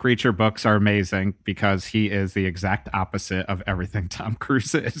 those Jack Reacher books are amazing because he is the exact opposite of everything Tom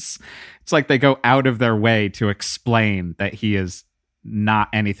Cruise is. It's like they go out of their way to explain that he is not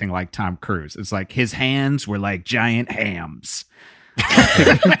anything like Tom Cruise. It's like his hands were like giant hams.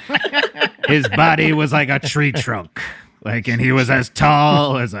 His body was like a tree trunk. And he was as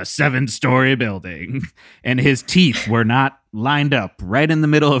tall as a 7-story building. And his teeth were not lined up right in the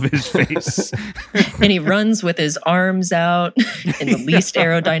middle of his face. And he runs with his arms out in the least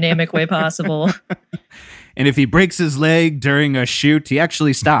aerodynamic way possible. And if he breaks his leg during a shoot, he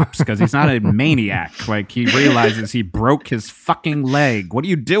actually stops because he's not a maniac. He realizes he broke his fucking leg. What are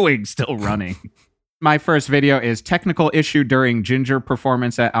you doing still running? My first video is technical issue during Ginger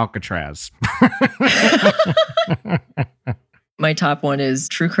performance at Alcatraz. My top one is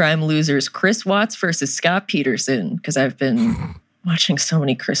True Crime Losers, Chris Watts versus Scott Peterson, because I've been watching so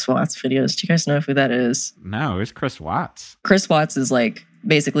many Chris Watts videos. Do you guys know who that is? No, it's Chris Watts. Chris Watts is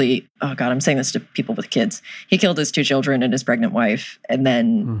basically, oh God, I'm saying this to people with kids. He killed his 2 children and his pregnant wife. And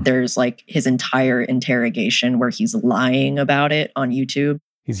then there's his entire interrogation where he's lying about it on YouTube.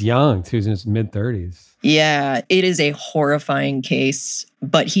 He's young, too. He's in his mid-30s. Yeah, it is a horrifying case,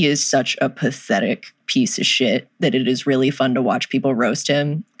 but he is such a pathetic piece of shit that it is really fun to watch people roast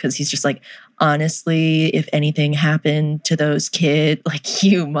him because he's just honestly, if anything happened to those kids,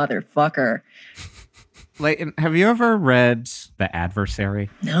 you motherfucker. Leighton, have you ever read The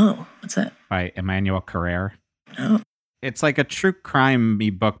Adversary? No. What's that? By Emmanuel Carrère? No. It's like a true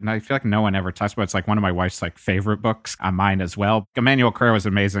crime-y book, and I feel like no one ever talks about it. It's one of my wife's favorite books, on mine as well. Emmanuel Carrère was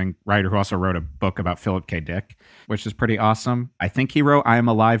an amazing writer who also wrote a book about Philip K. Dick, which is pretty awesome. I think he wrote I Am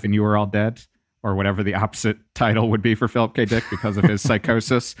Alive and You Are All Dead, or whatever the opposite title would be for Philip K. Dick because of his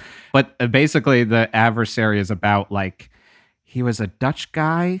psychosis. But basically, The Adversary is about he was a Dutch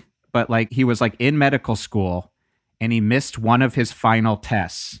guy, but he was in medical school and he missed one of his final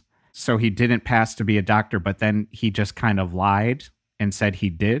tests. So he didn't pass to be a doctor, but then he just kind of lied and said he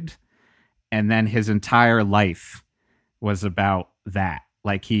did. And then his entire life was about that.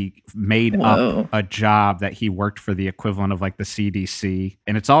 He made up a job that he worked for the equivalent of the CDC,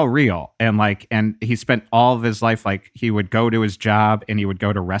 and it's all real. And he spent all of his life, he would go to his job and he would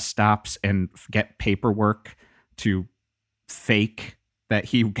go to rest stops and get paperwork to fake that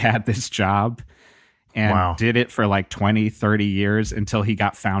he had this job. And did it for 20, 30 years until he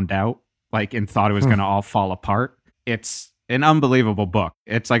got found out, and thought it was going to all fall apart. It's an unbelievable book.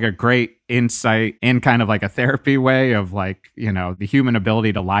 It's a great insight in kind of a therapy way of the human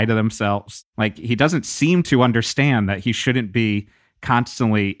ability to lie to themselves. He doesn't seem to understand that he shouldn't be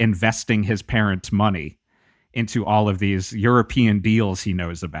constantly investing his parents' money into all of these European deals he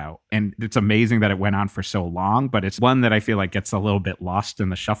knows about. And it's amazing that it went on for so long, but it's one that I feel like gets a little bit lost in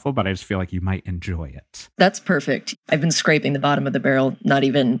the shuffle, but I just feel like you might enjoy it. That's perfect. I've been scraping the bottom of the barrel, not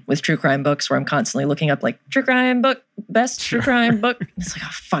even with true crime books where I'm constantly looking up like true crime book, best true crime book. It's like,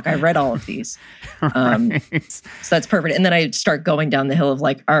 oh, fuck, I read all of these. Right. So that's perfect. And then I start going down the hill of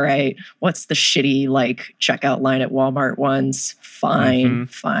like, all right, what's the shitty like checkout line at Walmart ones? Fine,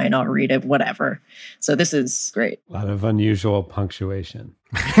 I'll read it, whatever. So this is great. A lot of unusual punctuation.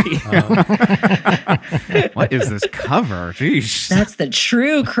 What is this cover? Jeez. That's the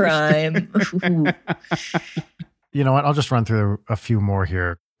true crime. Ooh. You know what? I'll just run through a few more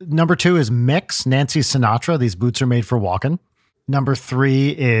here. Number 2 is Mix, Nancy Sinatra. These boots are made for walking. Number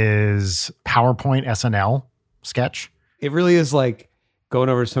 3 is PowerPoint SNL sketch. It really is like going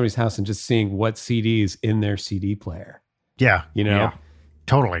over to somebody's house and just seeing what CDs in their CD player. Yeah, You know? Yeah.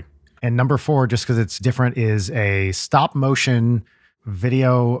 totally. And number 4, just because it's different, is a stop motion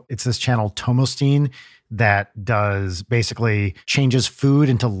video. It's this channel Tomostein that does basically changes food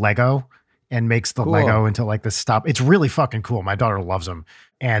into Lego and makes the Cool. Lego into like the stop. It's really fucking cool. My daughter loves them.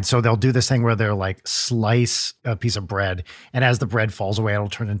 And so they'll do this thing where they're like slice a piece of bread, and as the bread falls away, it'll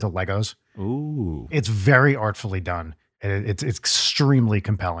turn into Legos. Ooh. It's very artfully done. It's extremely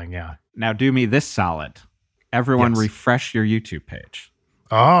compelling. Yeah. Now do me this solid. Everyone Yes. refresh your YouTube page.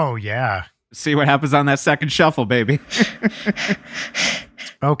 Oh yeah. See what happens on that second shuffle, baby.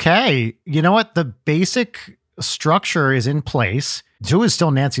 Okay. You know what? The basic structure is in place. 2 is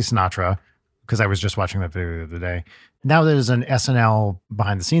still Nancy Sinatra, because I was just watching that video the other day. Now there's an SNL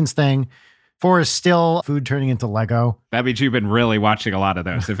behind the scenes thing. 4 is still food turning into Lego. That means you've been really watching a lot of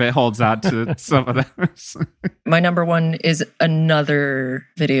those. If it holds on to some of those. My number 1 is another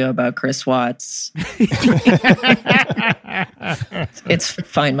video about Chris Watts. It's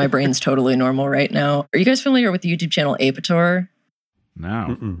fine. My brain's totally normal right now. Are you guys familiar with the YouTube channel Apator? No.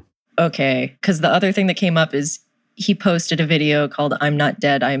 Mm-mm. Okay, because the other thing that came up is he posted a video called I'm Not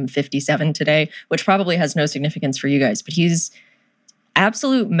Dead, I'm 57 Today, which probably has no significance for you guys, but he's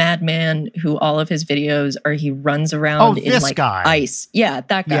absolute madman who all of his videos are he runs around in this like guy. ice. Yeah,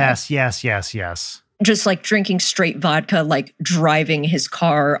 that guy. Yes. Just like drinking straight vodka, like driving his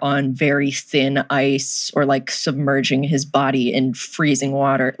car on very thin ice or like submerging his body in freezing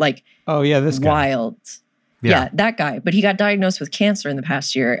water. Like Oh, yeah, this guy. wild. Yeah, that guy. But he got diagnosed with cancer in the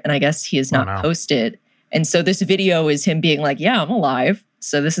past year, and I guess he has not no. posted. And so this video is him being like, yeah, I'm alive.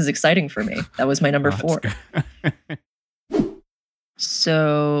 So this is exciting for me. That was my number Oh, 4. that's good.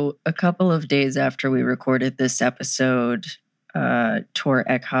 So a couple of days after we recorded this episode, Tor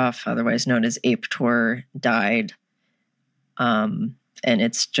Eckhoff, otherwise known as Ape Tor, died. And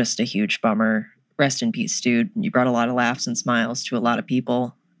it's just a huge bummer. Rest in peace, dude. You brought a lot of laughs and smiles to a lot of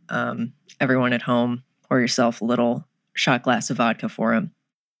people. Everyone at home, pour yourself a little shot glass of vodka for him.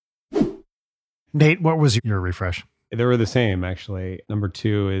 Nate, what was your refresh? They were the same, actually. Number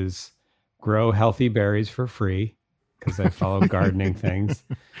 2 is grow healthy berries for free, because I follow gardening things.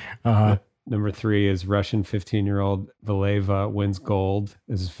 Number 3 is Russian 15-year-old Valeva wins gold.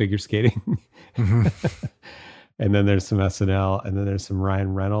 This is figure skating. And then there's some SNL, and then there's some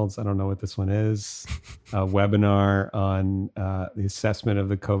Ryan Reynolds. I don't know what this one is. A webinar on the assessment of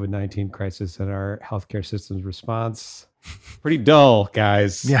the COVID-19 crisis and our healthcare system's response. Pretty dull,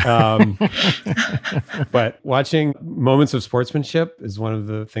 guys. Yeah. But watching moments of sportsmanship is one of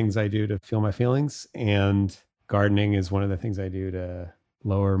the things I do to feel my feelings. And gardening is one of the things I do to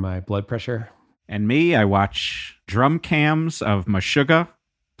lower my blood pressure. And me, I watch drum cams of Meshuggah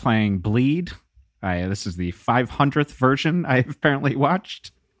playing Bleed. This is the 500th version I've apparently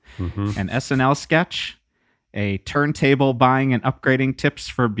watched. An SNL sketch, a turntable buying and upgrading tips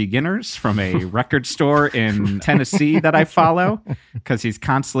for beginners from a record store in Tennessee that I follow because he's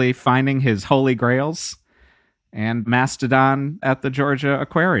constantly finding his holy grails, and Mastodon at the Georgia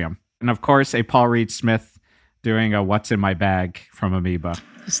Aquarium. And of course, a Paul Reed Smith doing a What's in My Bag from Amoeba,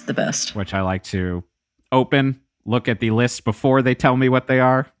 It's the best. which I like to open, look at the list before they tell me what they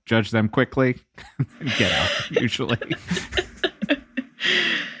are, judge them quickly, and get out, usually.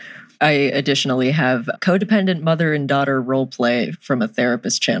 I additionally have codependent mother and daughter role play from a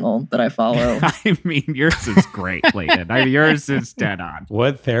therapist channel that I follow. I mean, yours is great, Leighton. Yours is dead on.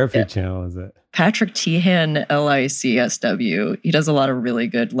 What therapy channel is it? Patrick Teehan, LICSW. He does a lot of really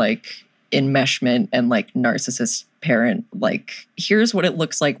good like enmeshment and like narcissist parent. Like, here's what it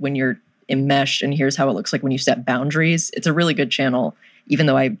looks like when you're enmeshed, and here's how it looks like when you set boundaries. It's a really good channel, even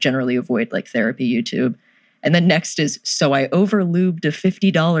though I generally avoid like therapy YouTube. And then next is, so I overlubed a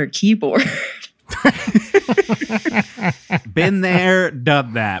 $50 keyboard. Been there,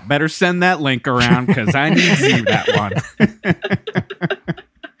 done that. Better send that link around because I need to see that one.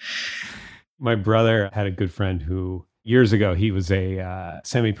 My brother had a good friend who years ago, he was a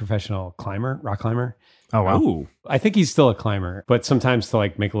semi-professional climber, rock climber. Oh, wow. Ooh. I think he's still a climber, but sometimes to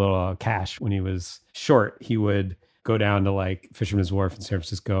like make a little cash when he was short, he would go down to like Fisherman's Wharf in San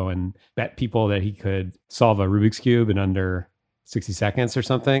Francisco and bet people that he could solve a Rubik's Cube in under 60 seconds or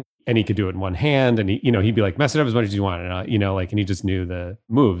something. And he could do it in one hand. And he'd be like, mess it up as much as you want. And, and he just knew the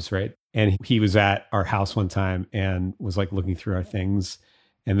moves, right? And he was at our house one time and was like looking through our things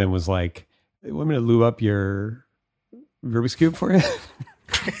and then was like, want me to lube up your Rubik's Cube for you?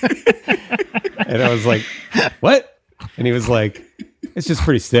 And I was like, what? And he was like, it's just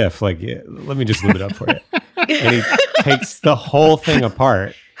pretty stiff. Like, yeah, let me just lube it up for you. And he takes the whole thing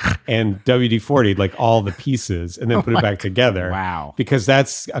apart and WD-40'd like all the pieces and then put it back together. Wow. Because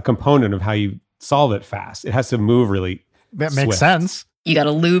that's a component of how you solve it fast. It has to move really That makes swift. sense. You got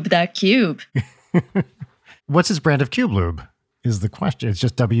to lube that cube. What's his brand of cube lube is the question. It's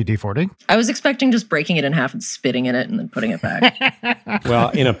just WD-40? I was expecting just breaking it in half and spitting in it and then putting it back. Well,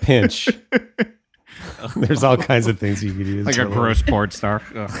 in a pinch, there's all kinds of things you could use. Like a for gross porn star.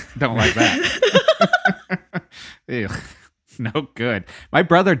 Ugh, don't like that. Ew. No good. My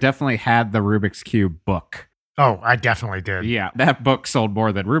brother definitely had the Rubik's Cube book. Oh, I definitely did. Yeah, that book sold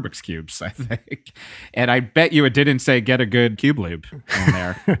more than Rubik's Cubes, I think. And I bet you it didn't say get a good cube lube in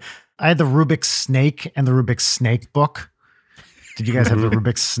there. I had the Rubik's Snake and the Rubik's Snake book. Did you guys have the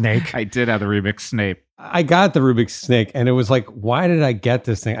Rubik's Snake? I did have the Rubik's Snake. I got the Rubik's Snake and it was like, why did I get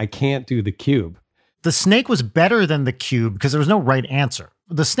this thing? I can't do the cube. The snake was better than the cube because there was no right answer.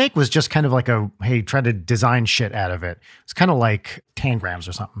 The snake was just kind of like hey, try to design shit out of it. It's kind of like Tangrams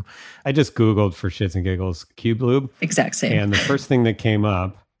or something. I just Googled for shits and giggles Cube Lube. Exact same. And the first thing that came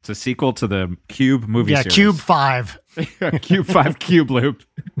up, It's a sequel to the Cube movie series. Cube 5. Cube 5 Cube Loop.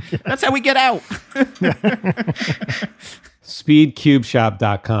 That's how we get out.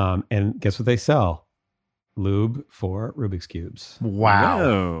 speedcubeshop.com. And guess what they sell? Lube for Rubik's Cubes. Wow.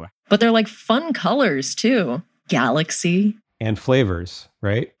 Whoa. But they're like fun colors too. Galaxy, And flavors,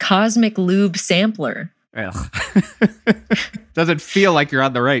 right? Cosmic Lube Sampler. Ugh. Doesn't feel like you're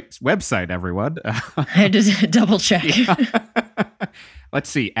on the right website, everyone. I had to double check. Let's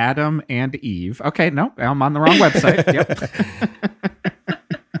see. Adam and Eve. Okay, no, I'm on the wrong website. Yep.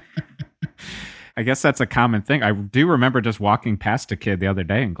 I guess that's a common thing. I do remember just walking past a kid the other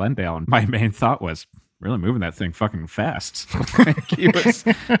day in Glendale, and my main thought was, really moving that thing fucking fast.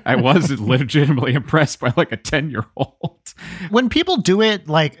 I was legitimately impressed by like a 10-year-old. When people do it,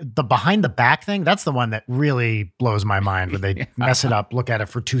 like the behind the back thing, that's the one that really blows my mind when they mess it up, look at it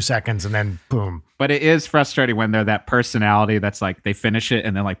for 2 seconds, and then boom. But it is frustrating when they're that personality that's like, they finish it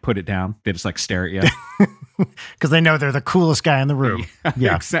and then like put it down. They just like stare at you. Because they know they're the coolest guy in the room.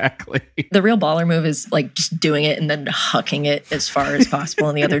 Yeah. Exactly. The real baller move is like just doing it and then hucking it as far as possible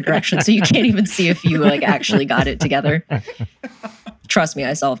in the other direction. So you can't even see if you like actually got it together. Trust me,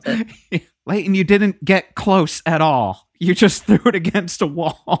 I solved it. Leighton, you didn't get close at all. You just threw it against a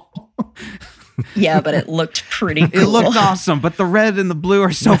wall. Yeah, but it looked pretty cool. It looked awesome, but the red and the blue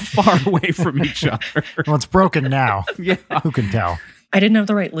are so far away from each other. Well, it's broken now. Yeah. Who can tell? I didn't have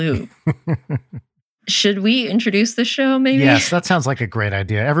the right lube. Should we introduce the show, maybe? Yes, that sounds like a great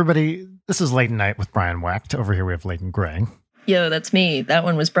idea. Everybody, this is Leighton Night with Brian Wecht. Over here we have Leighton Gray. Yo, that's me. That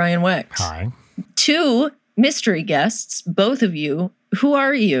one was Brian Wecht. Hi. 2 mystery guests, both of you. Who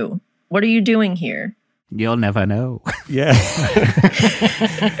are you? What are you doing here? You'll never know. Yeah.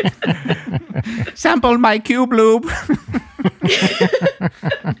 Sample my cube lube.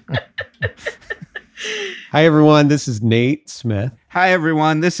 Hi, everyone. This is Nate Smith. Hi,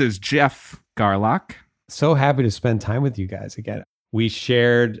 everyone. This is Jeff Garlock. So happy to spend time with you guys again. We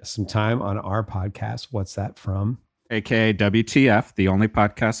shared some time on our podcast. What's that from? AKA WTF, the only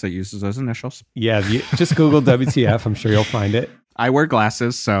podcast that uses those initials. Yeah, just Google WTF. I'm sure you'll find it. I wear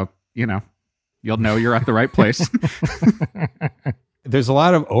glasses, so, you'll know you're at the right place. There's a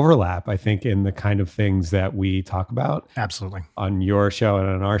lot of overlap, I think, in the kind of things that we talk about Absolutely. on your show and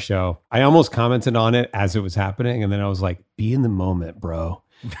on our show. I almost commented on it as it was happening. And then I was like, be in the moment, bro.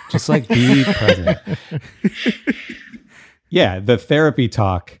 Just like be present. Yeah, the therapy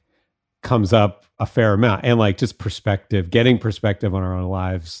talk comes up a fair amount, and like just perspective, getting perspective on our own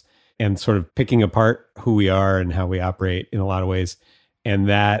lives and sort of picking apart who we are and how we operate in a lot of ways. And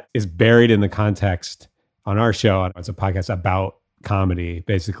that is buried in the context on our show. It's a podcast about comedy,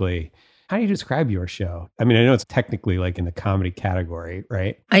 basically. How do you describe your show? I mean, I know it's technically like in the comedy category,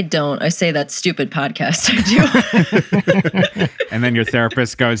 right? I don't. I say that stupid podcast I do. And then your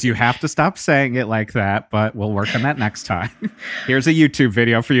therapist goes, you have to stop saying it like that, but we'll work on that next time. Here's a YouTube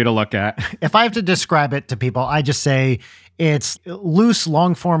video for you to look at. If I have to describe it to people, I just say It's loose,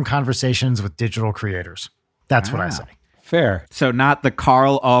 long-form conversations with digital creators. That's what I say. Fair. So not the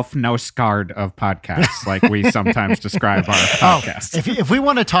Carl Ulf Knausgaard of podcasts, like we sometimes describe our podcasts. If we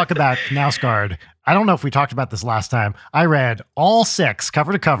want to talk about Knausgaard, I don't know if we talked about this last time. I read all 6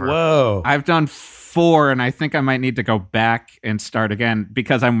 cover to cover. Whoa. I've done 4, and I think I might need to go back and start again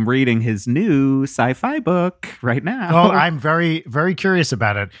because I'm reading his new sci-fi book right now. Oh, I'm very, very curious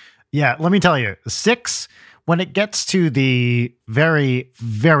about it. Yeah, let me tell you, 6, when it gets to the very,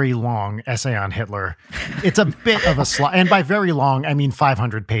 very long essay on Hitler, it's a bit of a slog. And by very long, I mean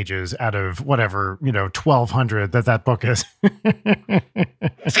 500 pages out of whatever, 1,200 that book is.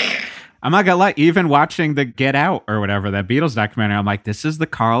 I'm not gonna lie, even watching the Get Out or whatever, that Beatles documentary, I'm like, this is the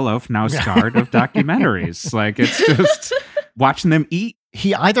Carl Ulf Knausgaard of documentaries. Like, it's just watching them eat.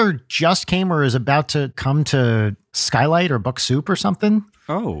 He either just came or is about to come to Skylight or Book Soup or something.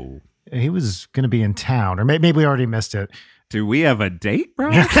 Oh. He was going to be in town, or maybe we already missed it. Do we have a date, bro?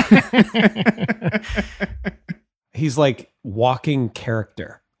 He's like walking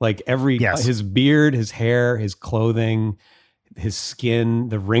character. Like his beard, his hair, his clothing, his skin,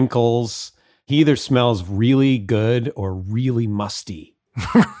 the wrinkles. He either smells really good or really musty.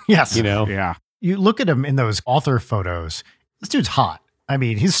 Yes. Yeah. You look at him in those author photos. This dude's hot. I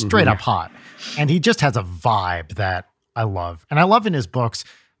mean, he's straight up hot. And he just has a vibe that I love. And I love in his books.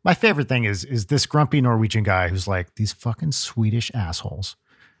 My favorite thing is this grumpy Norwegian guy who's like, these fucking Swedish assholes.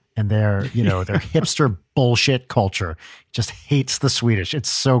 And their hipster bullshit culture just hates the Swedish. It's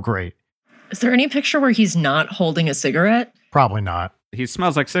so great. Is there any picture where he's not holding a cigarette? Probably not. He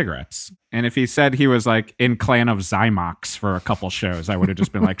smells like cigarettes. And if he said he was like in Clan of Zymox for a couple shows, I would have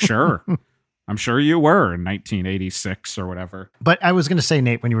just been like, sure. I'm sure you were in 1986 or whatever. But I was going to say,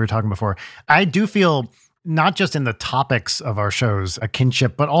 Nate, when you were talking before, I do feel not just in the topics of our shows, a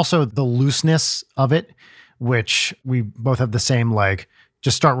kinship, but also the looseness of it, which we both have the same, like,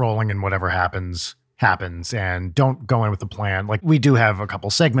 just start rolling and whatever happens, and don't go in with the plan. Like, we do have a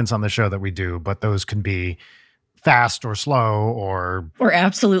couple segments on the show that we do, but those can be fast or slow or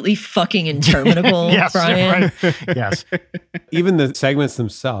absolutely fucking interminable. Yes, Brian. Right. Yes. Even the segments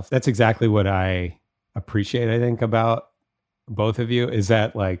themselves, that's exactly what I appreciate, I think, about both of you, is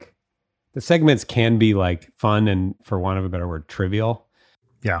that like the segments can be like fun and, for want of a better word, trivial.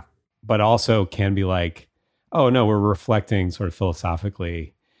 Yeah. But also can be like, oh no, we're reflecting sort of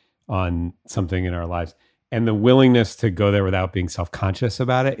philosophically on something in our lives. And the willingness to go there without being self-conscious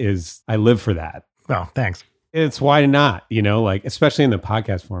about it I live for that. Oh, thanks. It's why not, like, especially in the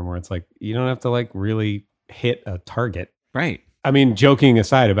podcast form where it's like, you don't have to like really hit a target. Right. I mean, joking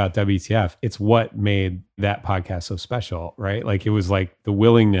aside about WTF, it's what made that podcast so special, right? Like, it was like the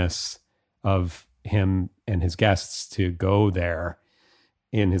willingness of him and his guests to go there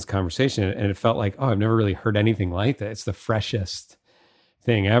in his conversation. And it felt like, oh, I've never really heard anything like that. It's the freshest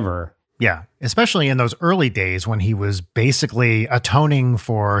thing ever. Yeah. Especially in those early days when he was basically atoning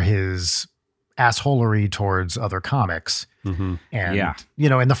for his assholery towards other comics. Mm-hmm. And,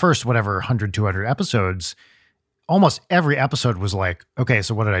 in the first, 100, 200 episodes, almost every episode was like, okay,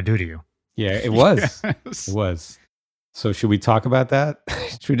 so what did I do to you? Yeah, it was. Yes. It was. So should we talk about that?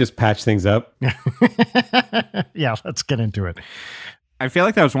 Should we just patch things up? Yeah, let's get into it. I feel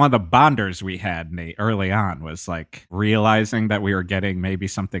like that was one of the bonders we had, Nate, early on, was like realizing that we were getting maybe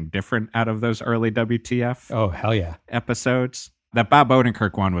something different out of those early WTF Oh, hell yeah. episodes. That Bob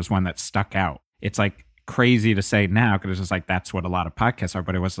Odenkirk one was one that stuck out. It's like crazy to say now because it's just like that's what a lot of podcasts are,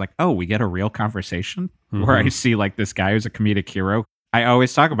 but it was like, oh, we get a real conversation where I see like this guy who's a comedic hero. I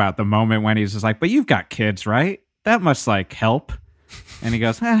always talk about the moment when he's just like, but you've got kids, right? That must like help. And he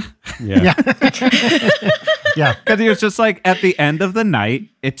goes, Yeah. Yeah. Because he was just like, at the end of the night,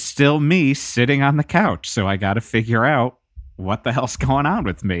 it's still me sitting on the couch. So I got to figure out what the hell's going on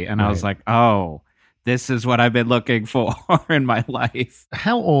with me. And I was like, oh, this is what I've been looking for in my life.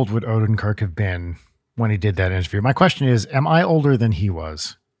 How old would Odenkirk have been when he did that interview? My question is, am I older than he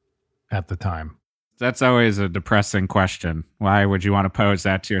was at the time? That's always a depressing question. Why would you want to pose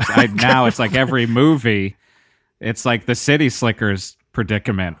that to yourself? Now it's like every movie, it's like the City Slickers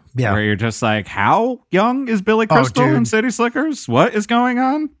predicament, where you're just like, how young is Billy Crystal in City Slickers? What is going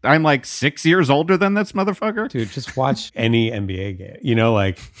on? I'm like 6 years older than this motherfucker. Dude, just watch any NBA game.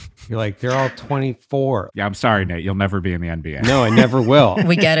 Like, you're like, they're all 24. Yeah, I'm sorry, Nate. You'll never be in the NBA. No, I never will.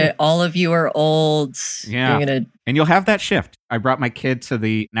 We get it. All of you are old. Yeah. And you'll have that shift. I brought my kid to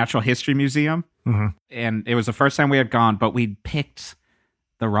the Natural History Museum, and it was the first time we had gone, but we picked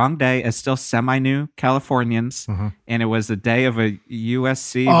the wrong day as still semi-new Californians, and it was the day of a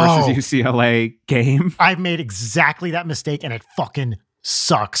USC versus UCLA game. I've made exactly that mistake, and it fucking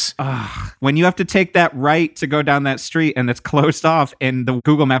sucks. When you have to take that right to go down that street and it's closed off and the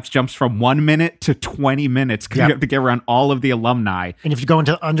Google Maps jumps from 1 minute to 20 minutes because Yep. you have to get around all of the alumni. And if you go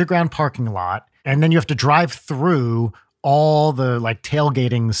into the underground parking lot and then you have to drive through all the like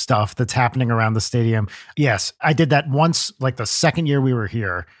tailgating stuff that's happening around the stadium. Yes, I did that once, like the second year we were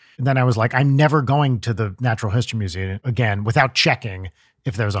here. And then I was like, I'm never going to the Natural History Museum again without checking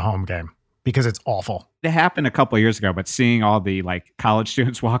if there's a home game because it's awful. It happened a couple of years ago, but seeing all the like college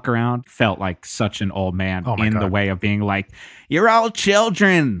students walk around felt like such an old man Oh my in the God. way of being like, you're all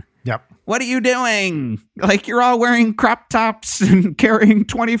children. Yep. What are you doing? Like, you're all wearing crop tops and carrying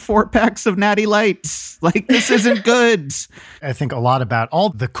 24 packs of Natty Lights. Like, this isn't good. I think a lot about all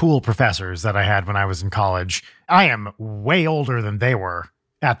the cool professors that I had when I was in college. I am way older than they were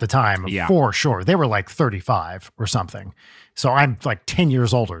at the time, Yeah. for sure. They were like 35 or something. So I'm like 10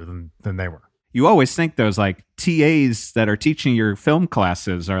 years older than they were. You always think those like TAs that are teaching your film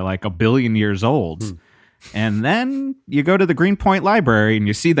classes are like 1 billion years old. And then you go to the Greenpoint Library and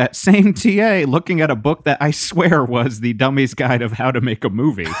you see that same TA looking at a book that I swear was the Dummy's Guide of How to Make a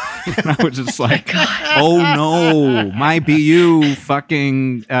Movie. And I was just like, oh no, my BU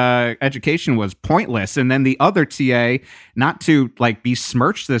fucking education was pointless. And then the other TA, not to like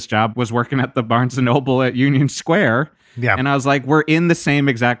besmirch this job, was working at the Barnes & Noble at Union Square. Yeah. And I was like, we're in the same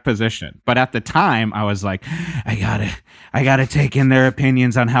exact position. But at the time, I was like, I gotta take in their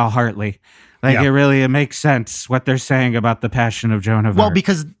opinions on Hal Hartley. Like, Yeah. it makes sense what they're saying about the Passion of Joan of Well, Arc.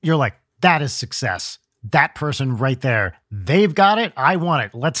 because you're like, that is success. That person right there, they've got it. I want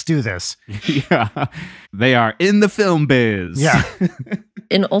it. Let's do this. Yeah, they are in the film biz. Yeah.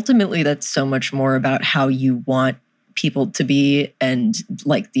 And ultimately, that's so much more about how you want people to be and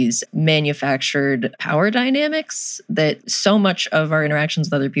like these manufactured power dynamics that so much of our interactions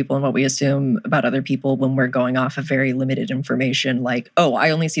with other people and what we assume about other people when we're going off of very limited information, like, oh,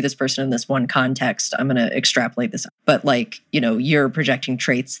 I only see this person in this one context, I'm going to extrapolate this. But like, you know, you're projecting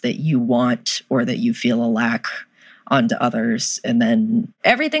traits that you want or that you feel a lack onto others. And then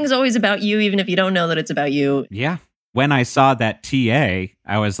everything's always about you, even if you don't know that it's about you. Yeah. When I saw that TA,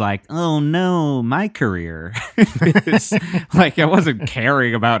 I was like, oh no, my career. It's like, I wasn't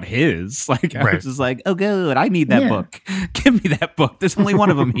caring about his. Like, I Right. was just like, oh, good. I need that Yeah. book. Give me that book. There's only one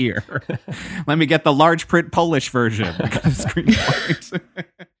of them here. Let me get the large print Polish version. Because Greenpoint.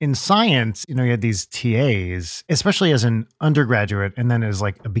 In science, you know, you had these TAs, especially as an undergraduate and then as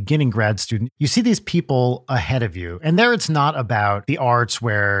like a beginning grad student, you see these people ahead of you. And there it's not about the arts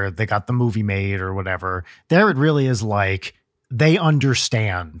where they got the movie made or whatever. There it really is like they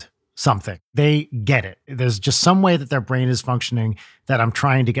understand something. They get it. There's just some way that their brain is functioning that I'm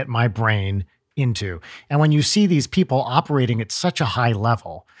trying to get my brain into. And when you see these people operating at such a high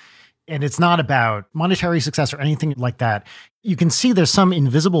level, and it's not about monetary success or anything like that, you can see there's some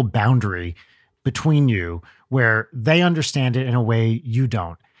invisible boundary between you where they understand it in a way you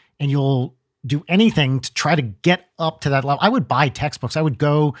don't. And you'll do anything to try to get up to that level. I would buy textbooks. I would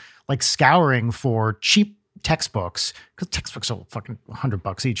go like scouring for cheap textbooks because textbooks are fucking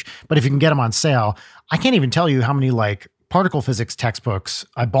 $100 each. But if you can get them on sale, I can't even tell you how many like particle physics textbooks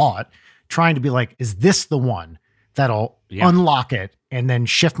I bought trying to be like, is this the one that'll unlock it and then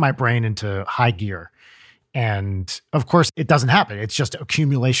shift my brain into high gear? And of course, it doesn't happen. It's just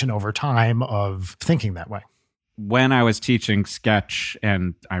accumulation over time of thinking that way. When I was teaching sketch,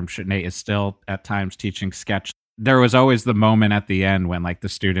 and I'm sure Nate is still at times teaching sketch, there was always the moment at the end when like the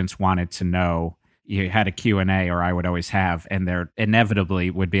students wanted to know. You had a Q&A, or I would always have, and there inevitably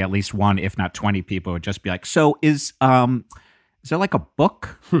would be at least one, if not 20 people would just be like, so is there like a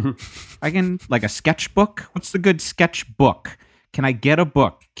book? I can, like a sketchbook? What's the good sketch book? Can I get a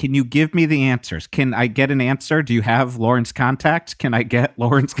book? Can you give me the answers? Can I get an answer? Do you have Lauren's contact? Can I get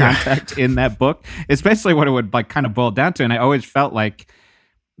Lauren's contact in that book? It's basically what it would like kind of boil down to. And I always felt like,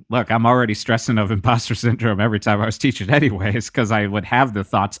 look, I'm already stressing of imposter syndrome every time I was teaching anyways, because I would have the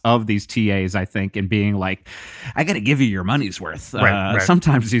thoughts of these TAs, I think, and being like, I got to give you your money's worth. Right.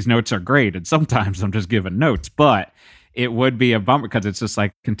 Sometimes these notes are great, and sometimes I'm just giving notes. But it would be a bummer because it's just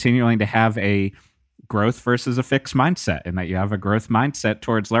like continuing to have a growth versus a fixed mindset, and that you have a growth mindset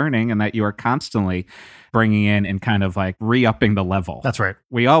towards learning, and that you are constantly bringing in and kind of like re-upping the level. That's right.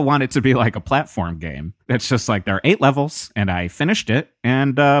 We all want it to be like a platform game. It's just like there are 8 levels and I finished it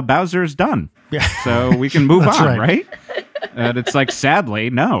and Bowser's done. Yeah. So we can move That's on, right. right? And it's like, sadly,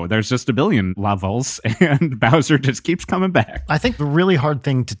 no, there's just 1 billion levels and Bowser just keeps coming back. I think the really hard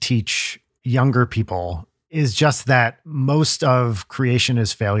thing to teach younger people is just that most of creation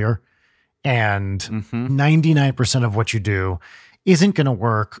is failure. And 99% of what you do isn't going to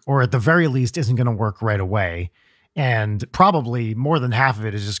work, or at the very least isn't going to work right away. And probably more than half of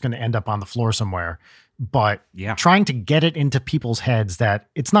it is just going to end up on the floor somewhere. But Yeah. trying to get it into people's heads that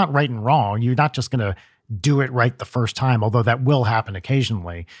it's not right and wrong. You're not just going to do it right the first time, although that will happen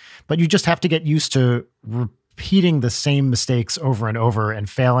occasionally. But you just have to get used to repeating the same mistakes over and over and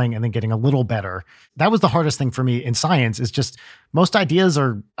failing and then getting a little better. That was the hardest thing for me in science, is just most ideas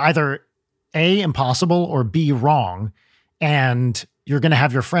are either A, impossible, or B, wrong. And you're going to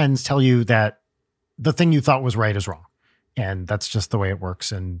have your friends tell you that the thing you thought was right is wrong. And that's just the way it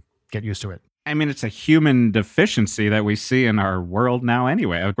works, and get used to it. I mean, it's a human deficiency that we see in our world now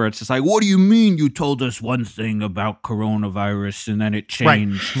anyway, where it's just like, what do you mean you told us one thing about coronavirus and then it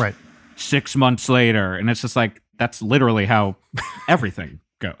changed Right. 6 months later? And it's just like, that's literally how everything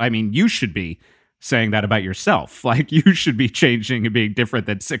goes. I mean, you should be saying that about yourself. Like, you should be changing and being different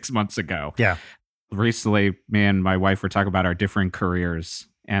than 6 months ago. Yeah. Recently, me and my wife were talking about our different careers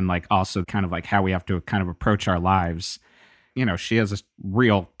and like also kind of like how we have to kind of approach our lives. You know, she has a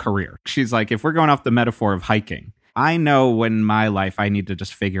real career. She's like, if we're going off the metaphor of hiking, I know in my life I need to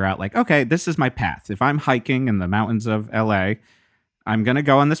just figure out like, okay, this is my path. If I'm hiking in the mountains of LA, I'm going to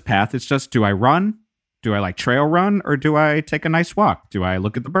go on this path. It's just, do I run? Do I like trail run, or do I take a nice walk? Do I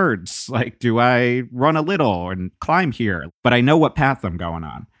look at the birds? Like, do I run a little and climb here? But I know what path I'm going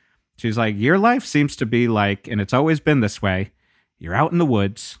on. She's like, your life seems to be like, and it's always been this way, you're out in the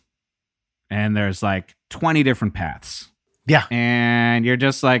woods and there's like 20 different paths. Yeah. And you're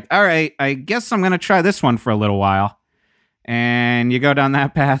just like, all right, I guess I'm going to try this one for a little while. And you go down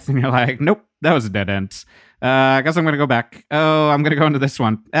that path and you're like, nope, that was a dead end. I guess I'm going to go back. Oh, I'm going to go into this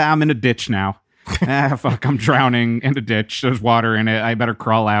one. I'm in a ditch now. Fuck, I'm drowning in a ditch. There's water in it. I better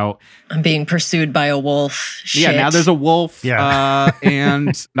crawl out. I'm being pursued by a wolf. Yeah, Shit. now there's a wolf. Yeah.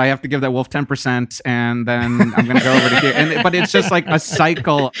 And I have to give that wolf 10%, and then I'm going to go over to here. But it's just like a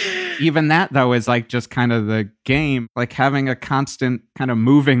cycle. Even that, though, is like just kind of the game, like having a constant kind of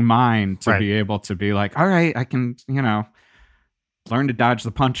moving mind to Right. be able to be like, all right, I can, learn to dodge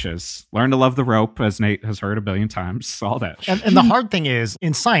the punches, learn to love the rope, as Nate has heard a billion times, all that. And the hard thing is,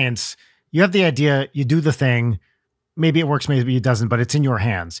 in science, you have the idea, you do the thing, maybe it works, maybe it doesn't, but it's in your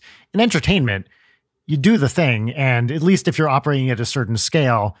hands. In entertainment, you do the thing, and at least if you're operating at a certain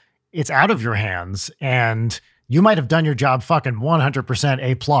scale, it's out of your hands, and you might have done your job fucking 100%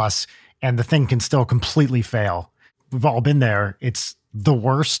 A+, and the thing can still completely fail. We've all been there. It's the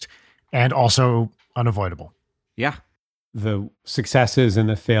worst and also unavoidable. Yeah. The successes and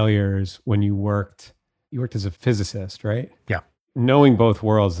the failures when you worked as a physicist, right? Yeah. Knowing both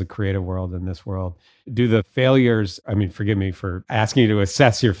worlds, the creative world and this world, do the failures, I mean, forgive me for asking you to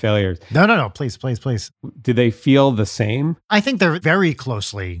assess your failures. No, please. Do they feel the same? I think they're very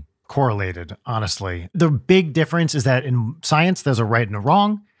closely correlated, honestly. The big difference is that in science, there's a right and a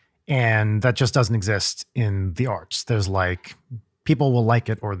wrong, and that just doesn't exist in the arts. There's like, people will like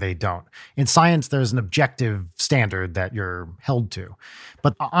it or they don't. In science, there's an objective standard that you're held to.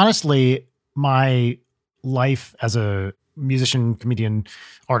 But honestly, my life as a musician, comedian,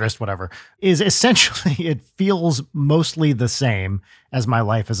 artist, whatever, is essentially, it feels mostly the same as my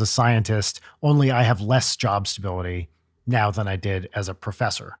life as a scientist, only I have less job stability now than I did as a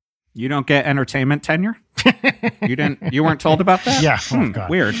professor. You don't get entertainment tenure? You weren't told about that? Yeah. Oh, God.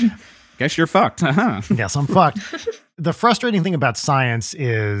 Weird. Guess you're fucked. Uh-huh. Yes, I'm fucked. The frustrating thing about science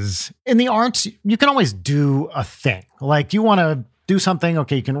is in the arts, you can always do a thing. Like, you want to do something,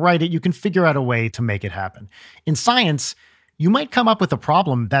 okay, you can write it, you can figure out a way to make it happen. In science, you might come up with a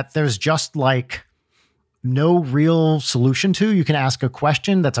problem that there's just like no real solution to. You can ask a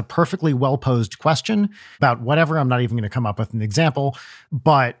question that's a perfectly well-posed question about whatever. I'm not even going to come up with an example,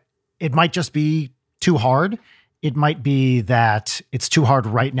 but it might just be too hard. It might be that it's too hard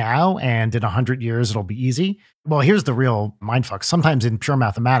right now, and in 100 years, it'll be easy. Well, here's the real mindfuck. Sometimes in pure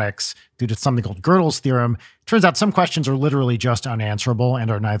mathematics, due to something called Gödel's theorem, it turns out some questions are literally just unanswerable and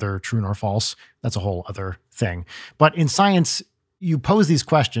are neither true nor false. That's a whole other thing. But in science, you pose these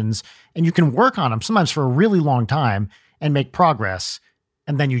questions, and you can work on them sometimes for a really long time and make progress,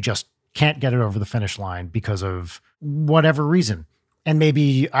 and then you just can't get it over the finish line because of whatever reason. And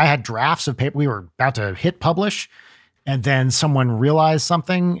maybe I had drafts of paper. We were about to hit publish, and then someone realized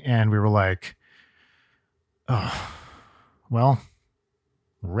something, and we were like, oh, well,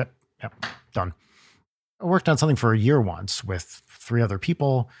 rip. Yep, done. I worked on something for a year once with 3 other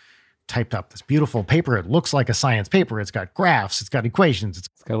people, typed up this beautiful paper. It looks like a science paper. It's got graphs. It's got equations. It's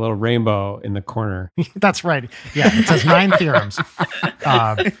got a little rainbow in the corner. That's right. Yeah, it says 9 theorems.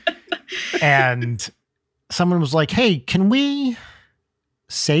 And someone was like, hey, can we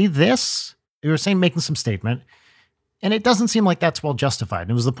say this? They were making some statement, and it doesn't seem like that's well justified.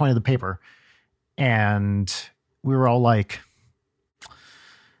 And it was the point of the paper. And we were all like,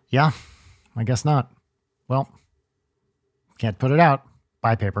 yeah, I guess not. Well, can't put it out.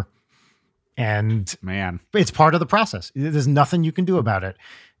 Buy paper. And Man. it's part of the process. There's nothing you can do about it.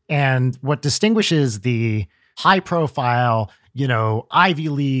 And what distinguishes the high profile, Ivy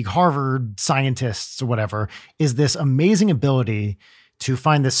League, Harvard scientists or whatever, is this amazing ability to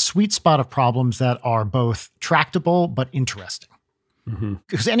find this sweet spot of problems that are both tractable but interesting.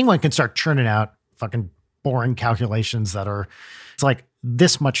 Because anyone can start churning out fucking boring calculations that are, it's like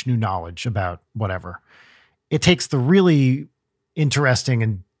this much new knowledge about whatever. It takes the really interesting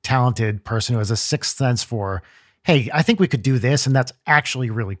and talented person who has a sixth sense for, hey, I think we could do this, and that's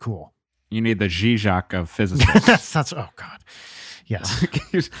actually really cool. You need the Zizek of physicists. that's oh God. Yes.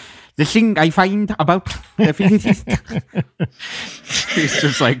 The thing I find about the physicist. He's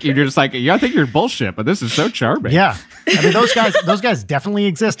just like, you're just like, yeah, I think you're bullshit, but this is so charming. Yeah. I mean, those guys definitely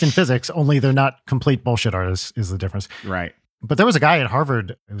exist in physics, only they're not complete bullshit artists is the difference. Right. But there was a guy at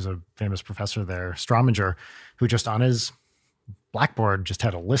Harvard, who was a famous professor there, Strominger, who just on his blackboard just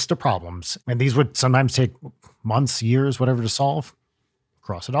had a list of problems. And these would sometimes take months, years, whatever to solve.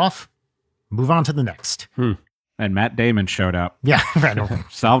 Cross it off. Move on to the next. And Matt Damon showed up. Yeah. Right.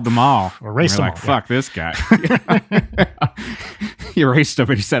 Solved them all. Erased them like, all. Fuck this guy. He erased him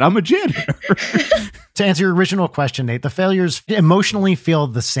and he said, I'm a janitor. To answer your original question, Nate, the failures emotionally feel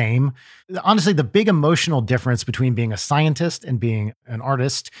the same. Honestly, the big emotional difference between being a scientist and being an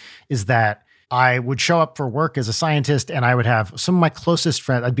artist is that I would show up for work as a scientist and I would have some of my closest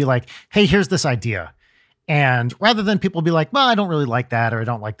friends. I'd be like, hey, here's this idea. And rather than people be like, well, I don't really like that, or I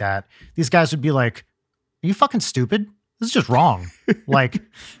don't like that, these guys would be like, are you fucking stupid? This is just wrong. Like,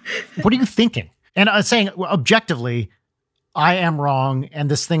 what are you thinking? And I was saying objectively, I am wrong. And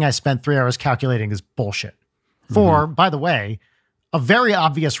this thing I spent 3 hours calculating is bullshit. For, by the way, a very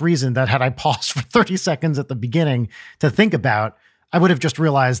obvious reason that had I paused for 30 seconds at the beginning to think about, I would have just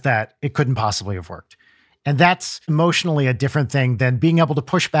realized that it couldn't possibly have worked. And that's emotionally a different thing than being able to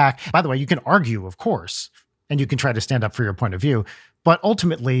push back. By the way, you can argue, of course, and you can try to stand up for your point of view, but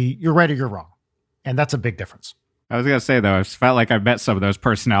ultimately you're right or you're wrong. And that's a big difference. I was going to say, though, I felt like I've met some of those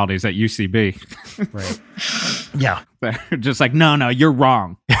personalities at UCB. Right. Yeah. They're just like, no, you're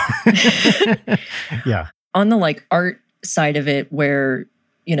wrong. Yeah. On the art side of it, where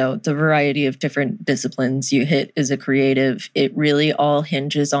the variety of different disciplines you hit as a creative, it really all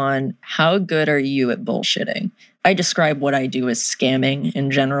hinges on how good are you at bullshitting. I describe what I do as scamming in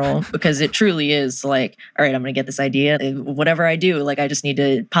general, because it truly is like, all right, I'm going to get this idea. Whatever I do, I just need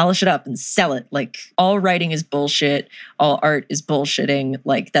to polish it up and sell it. All writing is bullshit. All art is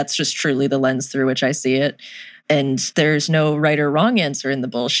bullshitting. That's just truly the lens through which I see it. And there's no right or wrong answer in the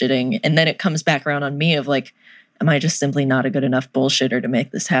bullshitting. And then it comes back around on me of am I just simply not a good enough bullshitter to make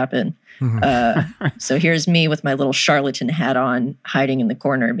this happen? So here's me with my little charlatan hat on, hiding in the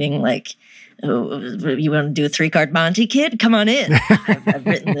corner, being like, oh, you want to do a 3-card Monte, kid? Come on in. I've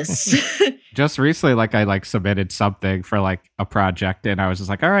written this. Just recently, I submitted something for a project, and I was just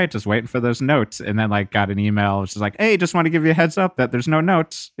like, all right, just waiting for those notes. And then got an email, which is like, hey, just want to give you a heads up that there's no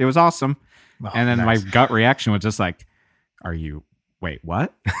notes. It was awesome. Oh, and then nice. my gut reaction was just like, wait,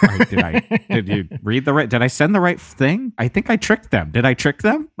 what? Did you read did I send the right thing? I think I tricked them. Did I trick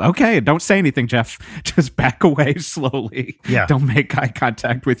them? Okay, don't say anything, Jeff. Just back away slowly. Yeah. Don't make eye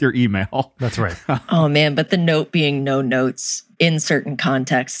contact with your email. That's right. Oh man, but the note being no notes in certain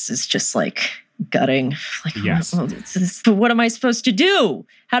contexts is just gutting. Yes. What am I supposed to do?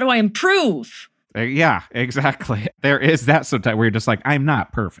 How do I improve? Yeah, exactly. There is that sometimes where you're just like, I'm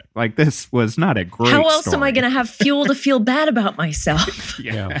not perfect. This was not a great How else story. am I going to have fuel to feel bad about myself?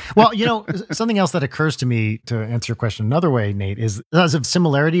 Yeah. Well, something else that occurs to me to answer your question another way, Nate, is there's a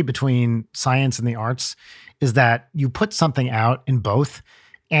similarity between science and the arts is that you put something out in both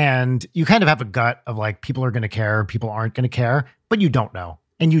and you kind of have a gut of people are going to care, people aren't going to care, but you don't know.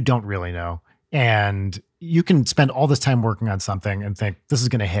 And you don't really know. And you can spend all this time working on something and think this is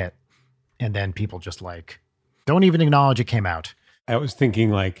going to hit. And then people just don't even acknowledge it came out. I was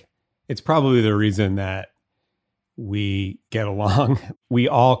thinking it's probably the reason that we get along. We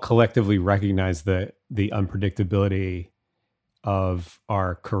all collectively recognize the unpredictability of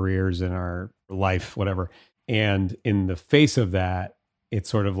our careers and our life, whatever. And in the face of that, it's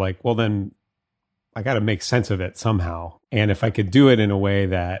sort of well, then I got to make sense of it somehow. And if I could do it in a way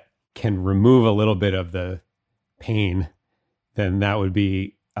that can remove a little bit of the pain, then that would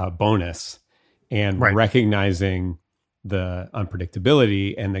be a bonus. And right. Recognizing the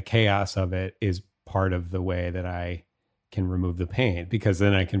unpredictability and the chaos of it is part of the way that I can remove the pain, because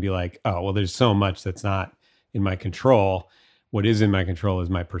then I can be like, oh, well, there's so much that's not in my control. what is in my control is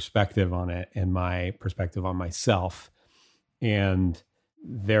my perspective on it and my perspective on myself. And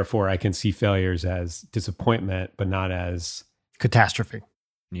therefore I can see failures as disappointment, but not as Catastrophe.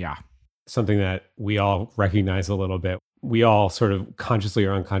 Yeah. something that we all recognize a little bit. We all sort of consciously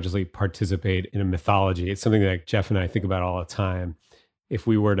or unconsciously participate in a mythology. It's something that Jeff and I think about all the time. If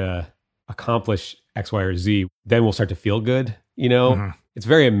we were to accomplish X, Y, or Z, then we'll start to feel good. You know, Mhm. It's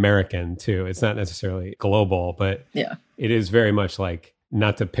very American too. It's not necessarily global, but Yeah. it is very much like,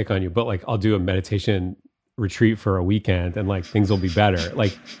 not to pick on you, but like I'll do a meditation retreat for a weekend and like things will be better.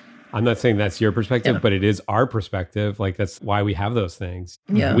 Like, I'm not saying that's your perspective, Yeah. but it is our perspective. Like, that's why we have those things.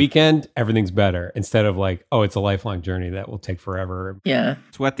 Yeah. Weekend, everything's better, instead of like, oh, it's a lifelong journey that will take forever. Yeah.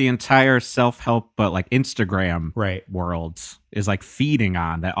 It's what the entire self-help, but like Instagram Right. world is like feeding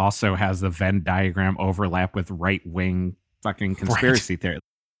on, that also has the Venn diagram overlap with right-wing fucking conspiracy theory.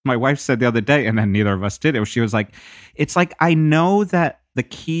 My wife said the other day, and then neither of us did it, she was like, it's like, I know that the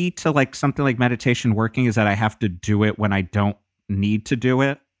key to like something like meditation working is that I have to do it when I don't need to do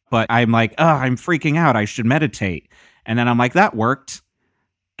it. But I'm like, oh, I'm freaking out, I should meditate. And then I'm like, that worked.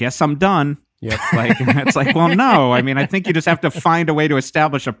 Guess I'm done. Yep. Like, it's like, well, no. I mean, I think you just have to find a way to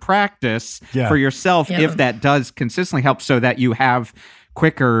establish a practice Yeah. for yourself Yeah. if that does consistently help, so that you have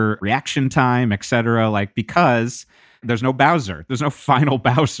quicker reaction time, etc. Like, because there's no Bowser. There's no final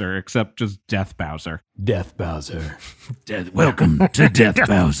Bowser except just Death Bowser. Death Bowser. Welcome to Death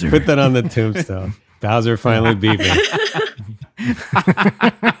Bowser. Put that on the tombstone. Bowser finally beat me.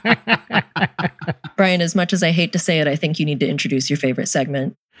 Brian, as much as I hate to say it, I think you need to introduce your favorite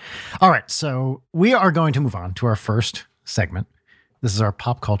segment. All right, so we are going to move on to our first segment. This is our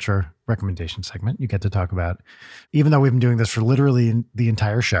pop culture recommendation segment. You get to talk about, even though we've been doing this for literally the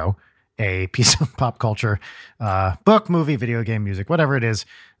entire show, a piece of pop culture, book, movie, video game, music, whatever it is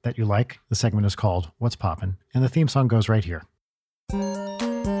that you like. The segment is called What's Poppin', and the theme song goes right here.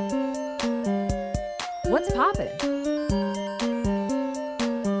 What's poppin'?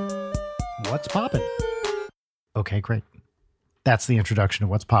 What's Poppin'? Okay, great. That's the introduction of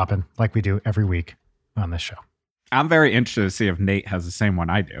What's Poppin', like we do every week on this show. I'm very interested to see if Nate has the same one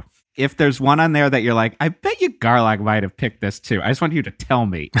I do. If there's one on there that you're like, I bet you Garlock might have picked this too, I just want you to tell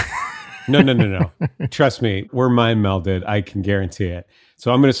me. No. Trust me, we're mind melded. I can guarantee it.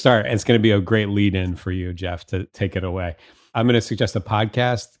 So I'm going to start, and it's going to be a great lead in for you, Jeff, to take it away. I'm going to suggest a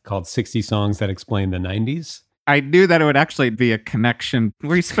podcast called 60 Songs That Explain the 90s. I knew that it would actually be a connection.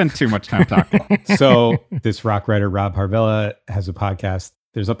 We spend too much time talking. So this rock writer, Rob Harvilla, has a podcast.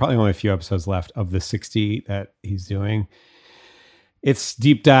 There's probably only a few episodes left of the 60 that he's doing. It's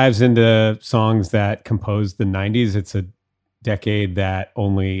deep dives into songs that composed the 90s. It's a decade that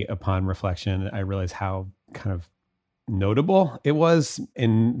only upon reflection, I realized how kind of notable it was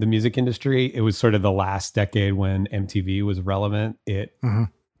in the music industry. It was sort of the last decade when MTV was relevant. It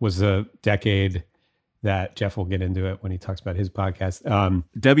was a decade that Jeff will get into it when he talks about his podcast.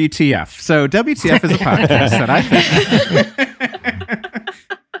 WTF. So WTF is a podcast that I think.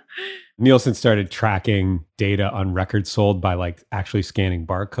 Nielsen started tracking data on records sold by like actually scanning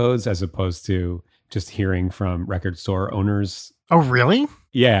barcodes as opposed to just hearing from record store owners. Oh, really?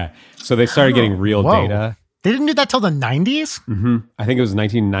 Yeah. So they started getting real Whoa. data. They didn't do that till the 90s? I think it was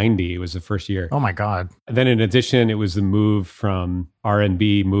 1990. It was the first year. Oh my God. And then in addition, it was the move from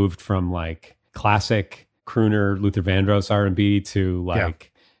R&B, moved from like classic crooner Luther Vandross R&B to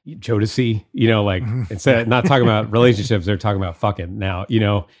like Jodeci, you know, like instead of not talking about relationships, they're talking about fucking now, you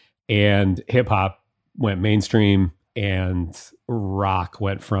know, and hip hop went mainstream and rock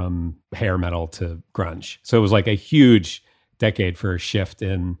went from hair metal to grunge. So it was like a huge decade for a shift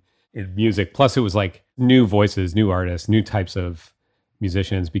in music. Plus it was like new voices, new artists, new types of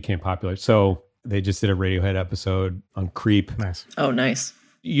musicians became popular. So they just did a Radiohead episode on Creep. Nice. Oh, nice.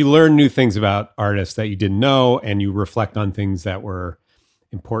 You learn new things about artists that you didn't know, and you reflect on things that were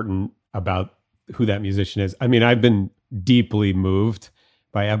important about who that musician is. I mean, I've been deeply moved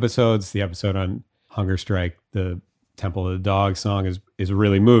by episodes. The episode on Hunger Strike, the Temple of the Dog song is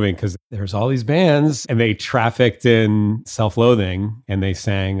really moving because there's all these bands and they trafficked in self-loathing and they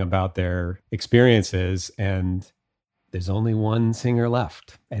sang about their experiences, and there's only one singer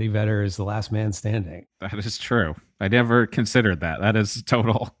left. Eddie Vedder is the last man standing. That is true. I never considered that. That is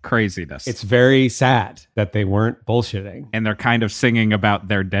total craziness. It's very sad that they weren't bullshitting. And they're kind of singing about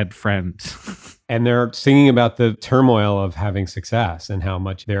their dead friend. And they're singing about the turmoil of having success and how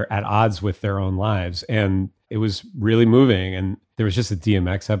much they're at odds with their own lives. And it was really moving. And there was just a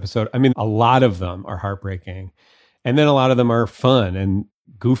DMX episode. I mean, a lot of them are heartbreaking. And then a lot of them are fun and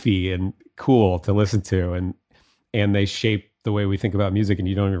goofy and cool to listen to. And they shape the way we think about music and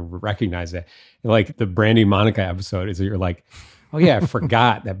you don't even recognize it. Like the Brandy Monica episode is that you're like, oh yeah, I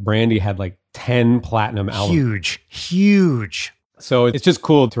forgot that Brandy had like 10 platinum albums. Huge. So it's just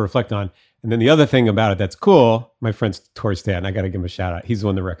cool to reflect on. And then the other thing about it that's cool, my friend Tori Stan, I got to give him a shout out. He's the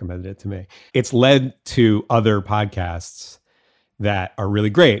one that recommended it to me. It's led to other podcasts that are really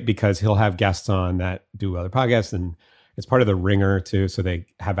great because he'll have guests on that do other podcasts, and it's part of the Ringer too. So they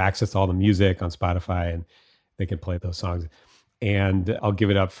have access to all the music on Spotify and they can play those songs. And I'll give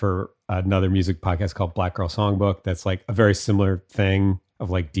it up for another music podcast called Black Girl Songbook. That's like a very similar thing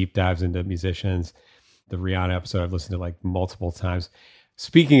of like deep dives into musicians. The Rihanna episode I've listened to like multiple times.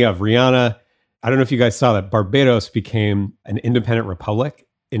 Speaking of Rihanna, I don't know if you guys saw that Barbados became an independent republic,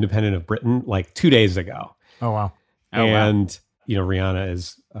 independent of Britain, like 2 days ago. Oh, wow. And, you know, Rihanna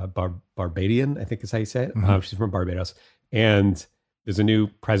is Barbadian, I think is how you say it. Mm-hmm. She's from Barbados. And there's a new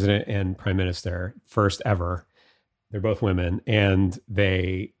president and prime minister, first ever. They're both women. And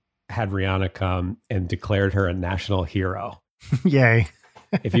they had Rihanna come and declared her a national hero. Yay.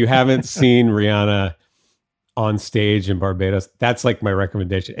 If you haven't seen Rihanna on stage in Barbados, that's like my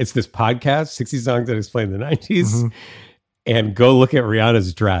recommendation. It's this podcast, 60 Songs That Explain the 90s. Mm-hmm. And go look at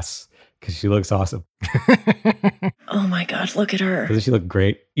Rihanna's dress because she looks awesome. Oh my God, look at her. Doesn't she look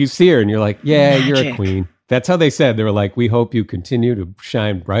great? You see her and you're like, yeah, Magic. You're a queen. That's how they said. They were like, we hope you continue to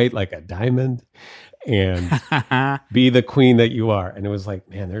shine bright like a diamond and be the queen that you are. And it was like,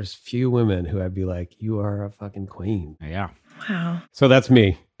 man, there's few women who I'd be like, you are a fucking queen. Yeah. Wow. So that's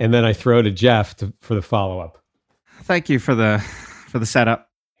me. And then I throw to Jeff for the follow-up. Thank you for the setup.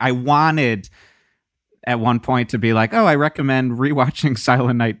 I wanted at one point to be like, oh, I recommend rewatching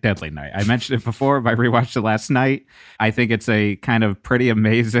Silent Night, Deadly Night. I mentioned it before, but I rewatched it last night. I think it's a kind of pretty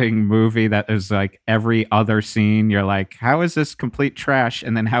amazing movie that is like every other scene. You're like, how is this complete trash?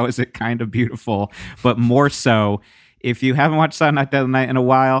 And then how is it kind of beautiful? But more so, if you haven't watched Silent Night, Deadly Night in a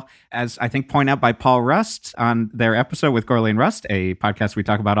while, as I think pointed out by Paul Rust on their episode with Gorley and Rust, a podcast we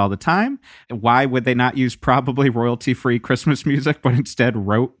talk about all the time, why would they not use probably royalty-free Christmas music, but instead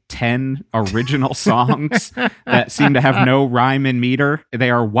wrote 10 original songs that seem to have no rhyme and meter?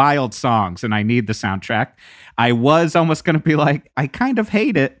 They are wild songs, and I need the soundtrack. I was almost going to be like, I kind of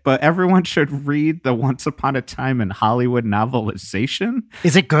hate it, but everyone should read the Once Upon a Time in Hollywood novelization.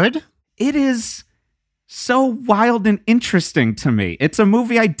 Is it good? It is so wild and interesting to me. It's a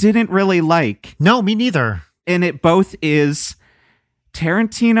movie I didn't really like. No, me neither. And it both is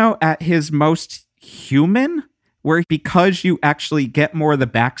Tarantino at his most human, where because you actually get more of the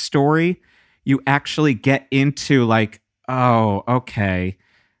backstory, you actually get into like, oh, okay,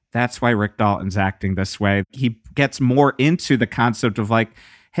 that's why Rick Dalton's acting this way. He gets more into the concept of like,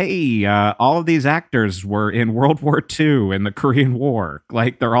 hey, all of these actors were in World War II and the Korean War.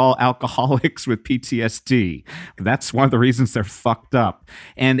 Like, they're all alcoholics with PTSD. That's one of the reasons they're fucked up.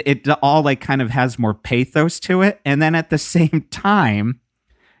 And it all like kind of has more pathos to it. And then at the same time,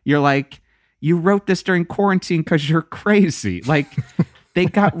 you're like, you wrote this during quarantine because you're crazy. Like, they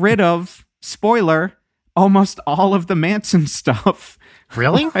got rid of, spoiler, almost all of the Manson stuff.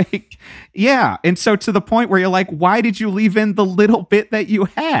 Really? Like, yeah. And so to the point where you're like, why did you leave in the little bit that you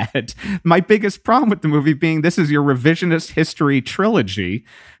had? My biggest problem with the movie being this is your revisionist history trilogy.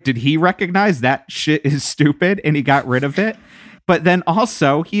 Did he recognize that shit is stupid and he got rid of it? But then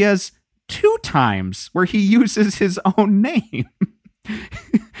also he has 2 times where he uses his own name.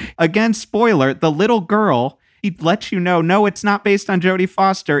 Again, spoiler, the little girl, he lets you know, no, it's not based on Jodie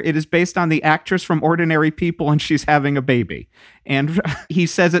Foster. It is based on the actress from Ordinary People, and she's having a baby. And he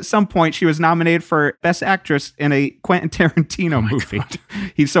says at some point she was nominated for Best Actress in a Quentin Tarantino movie.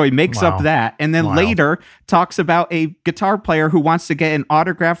 So he makes up that. And then later talks about a guitar player who wants to get an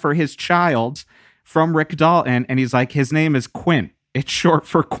autograph for his child from Rick Dalton. And he's like, his name is Quint. It's short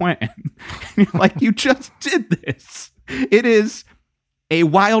for Quentin. And you're like, you just did this. It is a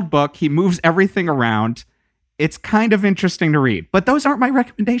wild book. He moves everything around. It's kind of interesting to read, but those aren't my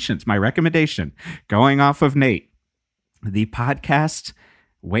recommendations. My recommendation, going off of Nate, the podcast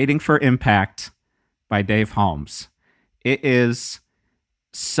Waiting for Impact by Dave Holmes. It is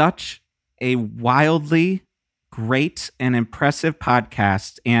such a wildly great and impressive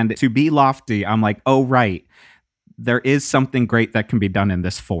podcast. And to be lofty, I'm like, oh, right. There is something great that can be done in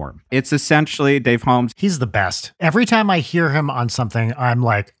this form. It's essentially Dave Holmes. He's the best. Every time I hear him on something, I'm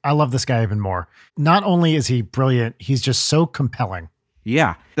like, I love this guy even more. Not only is he brilliant, he's just so compelling.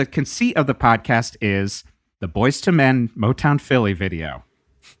 Yeah. The conceit of the podcast is the Boyz II Men Motown Philly video.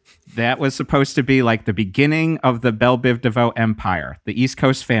 That was supposed to be like the beginning of the Belle Biv DeVoe empire, the East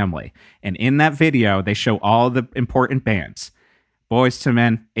Coast family. And in that video, they show all the important bands. Boyz II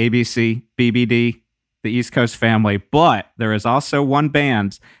Men, ABC, BBD, the East Coast family. But there is also one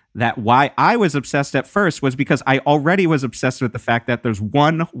band that why I was obsessed at first was because I already was obsessed with the fact that there's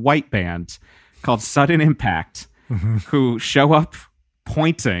one white band called Sudden Impact who show up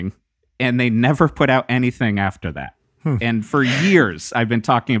pointing and they never put out anything after that. And for years, I've been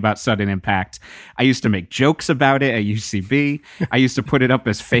talking about Sudden Impact. I used to make jokes about it at UCB. I used to put it up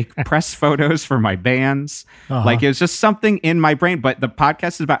as fake press photos for my bands. Like, it was just something in my brain. But the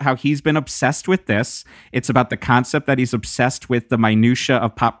podcast is about how he's been obsessed with this. It's about the concept that he's obsessed with the minutia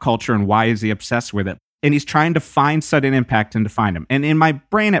of pop culture and why is he obsessed with it. And he's trying to find Sudden Impact and to find him. And in my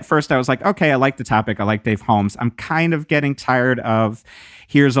brain at first, I was like, okay, I like the topic. I like Dave Holmes. I'm kind of getting tired of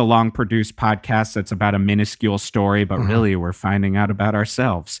here's a long produced podcast that's about a minuscule story, but really we're finding out about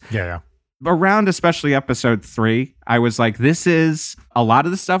ourselves. Yeah. Around especially episode 3, I was like, this is a lot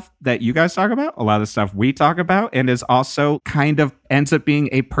of the stuff that you guys talk about, a lot of the stuff we talk about, and is also kind of ends up being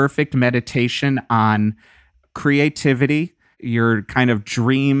a perfect meditation on creativity, your kind of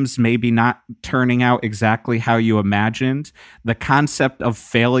dreams maybe not turning out exactly how you imagined. The concept of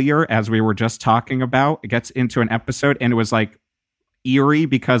failure, as we were just talking about, it gets into an episode, and it was like eerie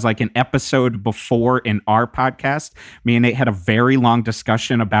because like an episode before in our podcast, me and Nate had a very long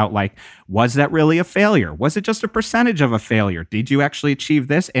discussion about like, was that really a failure? Was it just a percentage of a failure? Did you actually achieve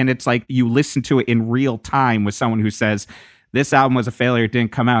this? And it's like you listen to it in real time with someone who says, this album was a failure, it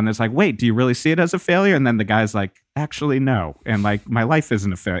didn't come out. And it's like, wait, do you really see it as a failure? And then the guy's like, actually, no. And like, my life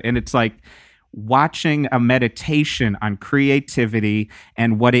isn't a failure. And it's like watching a meditation on creativity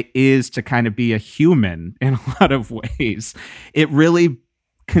and what it is to kind of be a human in a lot of ways. It really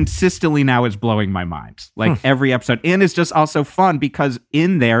consistently now is blowing my mind, like every episode. And it's just also fun because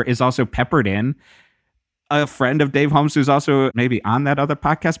in there is also peppered in a friend of Dave Holmes who's also maybe on that other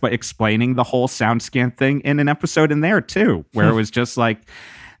podcast, but explaining the whole SoundScan thing in an episode in there too, where it was just like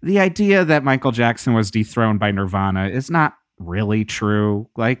the idea that Michael Jackson was dethroned by Nirvana is not really true.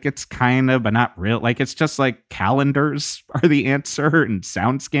 Like it's kind of, but not real. Like it's just like calendars are the answer and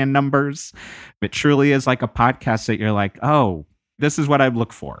SoundScan numbers. It truly is like a podcast that you're like, oh, this is what I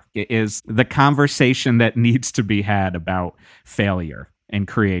look for. It is the conversation that needs to be had about failure and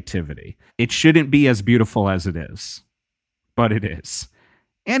creativity. It shouldn't be as beautiful as it is, but it is.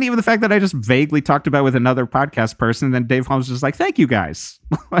 And even the fact that I just vaguely talked about with another podcast person, then Dave Holmes was like, thank you guys.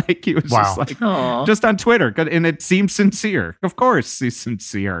 Like he was just like, just on Twitter. And it seems sincere. Of course he's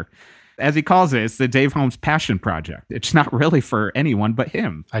sincere. As he calls it, it's the Dave Holmes passion project. It's not really for anyone but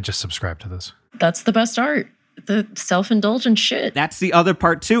him. I just subscribed to this. That's the best art. The self-indulgent shit. That's the other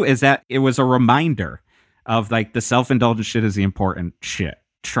part too, is that it was a reminder of like the self-indulgent shit is the important shit.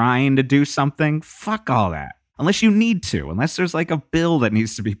 Trying to do something, fuck all that. Unless you need to, unless there's like a bill that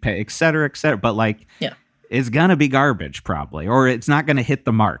needs to be paid, et cetera, et cetera. But like, it's gonna be garbage probably, or it's not gonna hit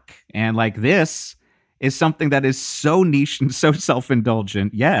the mark. And like this is something that is so niche and so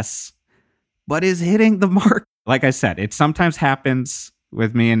self-indulgent, yes, but is hitting the mark. Like I said, it sometimes happens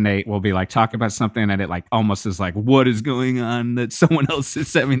with me and Nate. We'll be like talking about something and it like almost is like, what is going on that someone else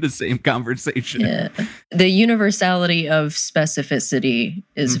is having the same conversation? Yeah. The universality of specificity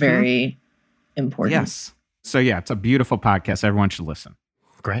is very important. Yes. So yeah, it's a beautiful podcast. Everyone should listen.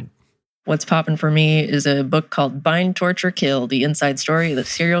 Great. What's popping for me is a book called Bind, Torture, Kill, The Inside Story of the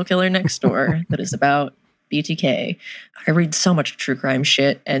Serial Killer Next Door that is about BTK. I read so much true crime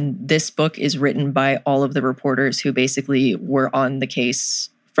shit, and this book is written by all of the reporters who basically were on the case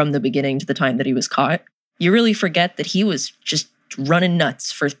from the beginning to the time that he was caught. You really forget that he was just running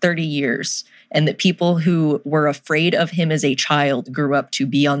nuts for 30 years, and that people who were afraid of him as a child grew up to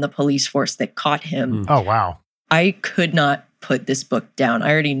be on the police force that caught him. Oh, wow. I could not put this book down.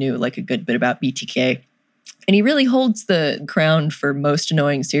 I already knew like a good bit about BTK. And he really holds the crown for most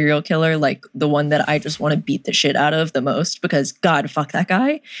annoying serial killer, like the one that I just want to beat the shit out of the most because God, fuck that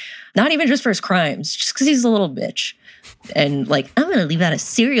guy. Not even just for his crimes, just because he's a little bitch. And like, I'm going to leave out a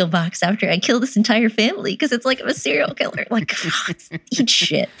cereal box after I kill this entire family because it's like I'm a serial killer. Like, eat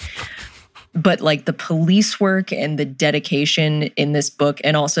shit. But like the police work and the dedication in this book,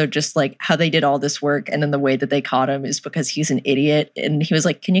 and also just like how they did all this work and then the way that they caught him is because he's an idiot. And he was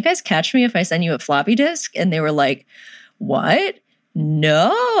like, can you guys catch me if I send you a floppy disk? And they were like, what?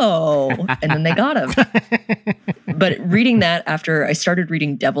 No. And then they got him. But reading that after I started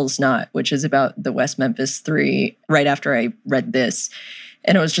reading Devil's Knot, which is about the West Memphis 3, right after I read this.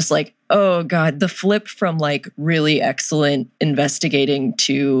 And it was just like, oh God, the flip from like really excellent investigating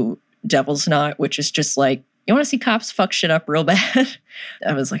to Devil's Knot, which is just like, you want to see cops fuck shit up real bad?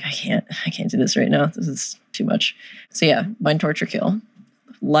 I was like, I can't do this right now. This is too much. So yeah, Bind, Torture, Kill.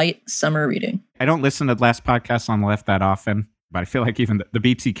 Light summer reading. I don't listen to the last podcast on the left that often, but I feel like even the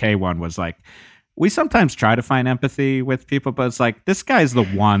BTK one was like We sometimes try to find empathy with people, but it's like, this guy's the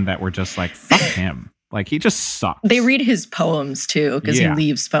one that we're just like, fuck him. Like, he just sucks. They read his poems too, because Yeah. he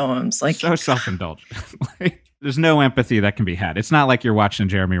leaves poems. Like, So self-indulgent. Like, there's no empathy that can be had. It's not like you're watching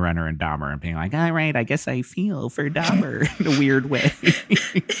Jeremy Renner and Dahmer and being like, all right, I guess I feel for Dahmer in a weird way.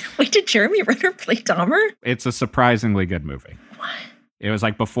 wait, did Jeremy Renner play Dahmer? It's a surprisingly good movie. What? It was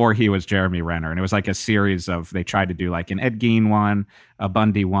like before he was Jeremy Renner, and it was like a series of, they tried to do like an Ed Gein one, a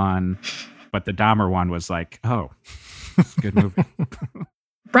Bundy one, but the Dahmer one was like, oh, it's a good movie.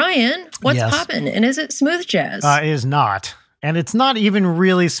 Brian, what's Yes. poppin'? And is it smooth jazz? It is not. And it's not even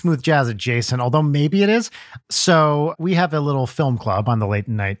really smooth jazz adjacent, although maybe it is. So we have a little film club on the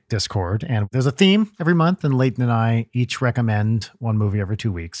Leighton Night Discord, and there's a theme every month, and Leighton and I each recommend one movie every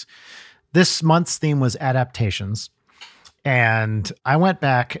 2 weeks. This month's theme was adaptations. And I went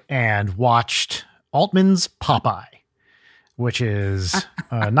back and watched Altman's Popeye, which is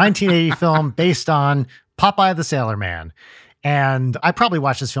a 1980 film based on Popeye the Sailor Man. And I probably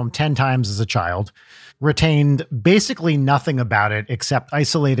watched this film 10 times as a child, retained basically nothing about it except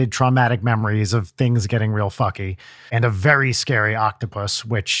isolated traumatic memories of things getting real fucky and a very scary octopus,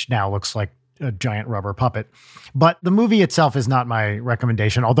 which now looks like a giant rubber puppet. But the movie itself is not my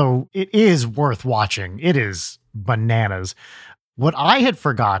recommendation, although it is worth watching. It is bananas. What I had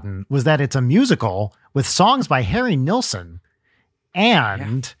forgotten was that it's a musical with songs by Harry Nilsson,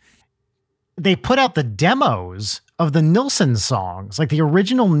 and they put out the demos of the Nilsson songs, like the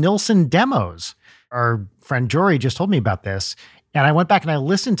original Nilsson demos. Our friend Jory just told me about this. And I went back and I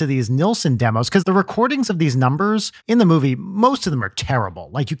listened to these Nilsson demos because the recordings of these numbers in the movie, most of them are terrible.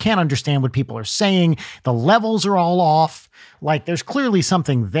 Like, you can't understand what people are saying. The levels are all off. Like, there's clearly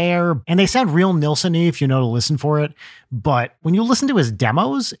something there. And they sound real Nilsson-y if you know to listen for it. But when you listen to his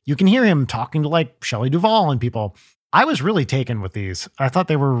demos, you can hear him talking to like Shelley Duvall and people. I was really taken with these. I thought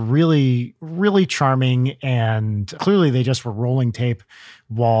they were really, really charming. And clearly they just were rolling tape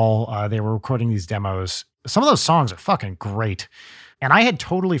while they were recording these demos. Some of those songs are fucking great. And I had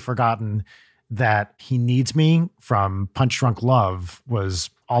totally forgotten that He Needs Me from Punch Drunk Love was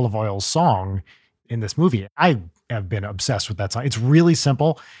Olive Oil's song in this movie. I have been obsessed with that song. It's really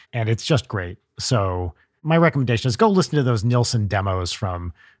simple and it's just great. So my recommendation is go listen to those Nilsson demos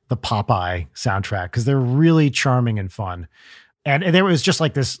from the Popeye soundtrack because they're really charming and fun. And there was just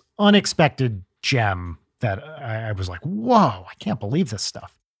like this unexpected gem that I was like, whoa, I can't believe this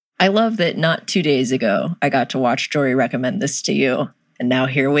stuff. I love that not 2 days ago, I got to watch Jory recommend this to you. And now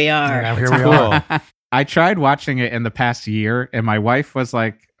here we are. And now here we are. Cool. I tried watching it in the past year, and my wife was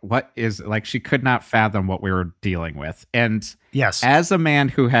like, what is, like, she could not fathom what we were dealing with. And Yes. as a man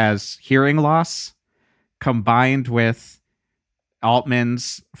who has hearing loss combined with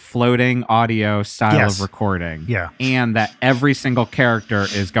Altman's floating audio style Yes. of recording, Yeah. and that every single character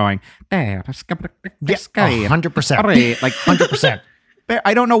is going, Yeah, 100%. like 100%.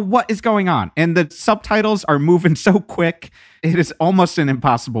 I don't know what is going on. And the subtitles are moving so quick. It is almost an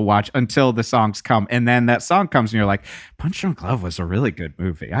impossible watch until the songs come. And then that song comes and you're like, Punch Drunk Love was a really good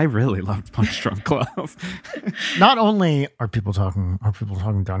movie. I really loved Punch Drunk Love. Not only are people talking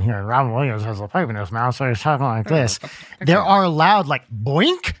down here, Robin Williams has a pipe in his mouth, so he's talking like this. There are loud, like,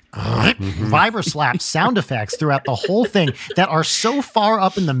 boink, vibra slap sound effects throughout the whole thing that are so far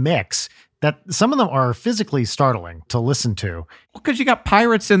up in the mix that some of them are physically startling to listen to. Because you got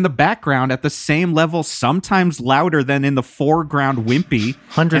pirates in the background at the same level, sometimes louder than in the foreground wimpy.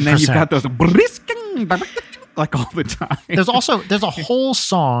 100%. And then you've got those like all the time. There's a whole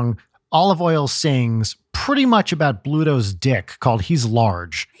song Olive Oil sings pretty much about Bluto's dick called He's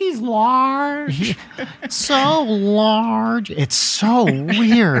Large. He's large. So large. It's so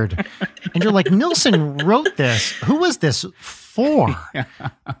weird. And you're like, Nilsson wrote this. Who was this for?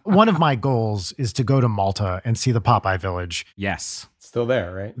 One of my goals is to go to Malta and see the Popeye Village. Yes. Still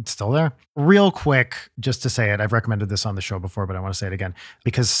there, right? It's still there. Real quick, just to say it, I've recommended this on the show before, but I want to say it again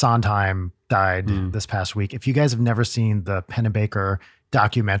because Sondheim died this past week. If you guys have never seen the Pennebaker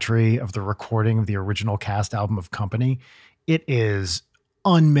documentary of the recording of the original cast album of Company, it is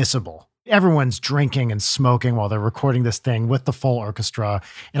unmissable. Everyone's drinking and smoking while they're recording this thing with the full orchestra,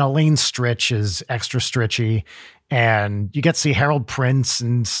 and Elaine Stritch is extra stritchy, and you get to see Harold Prince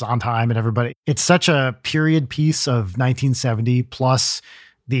and Sondheim and everybody. It's such a period piece of 1970 plus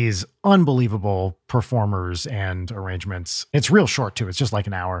these unbelievable performers and arrangements. It's real short too. It's just like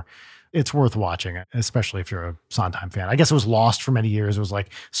an hour. It's worth watching, especially if you're a Sondheim fan. I guess it was lost for many years. It was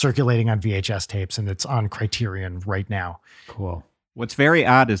like circulating on VHS tapes, and it's on Criterion right now. Cool. What's very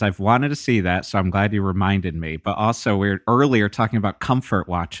odd is I've wanted to see that, so I'm glad you reminded me. But also, we were earlier talking about comfort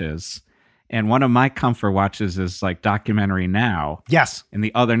watches, And one of my comfort watches is like Documentary Now. Yes. And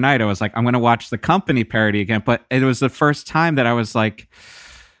the other night I was like, I'm going to watch the Company parody again. But it was the first time that I was like,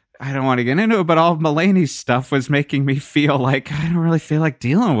 I don't want to get into it, but all of Mulaney's stuff was making me feel like I don't really feel like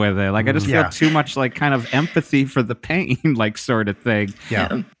dealing with it. Like I just feel too much like kind of empathy for the pain, like sort of thing.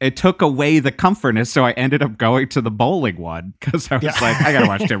 Yeah. It took away the comfortness, so I ended up going to the bowling one because I was like, I gotta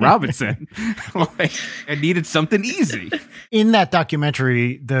watch Tim Robinson. Like, I needed something easy. In that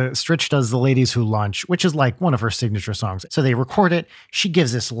documentary, the Stritch does The Ladies Who Lunch, which is like one of her signature songs. So they record it. She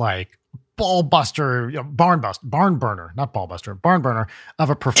gives this like ball buster, barn burner of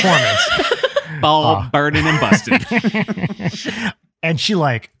a performance. Ball burning and busted. And she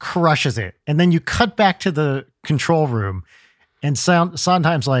like crushes it. And then you cut back to the control room and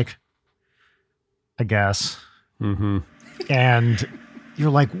Sondheim's like, I guess. Mm-hmm. And you're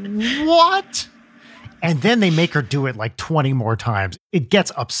like, what? And then they make her do it like 20 more times. It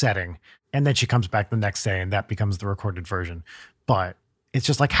gets upsetting. And then she comes back the next day and that becomes the recorded version. But it's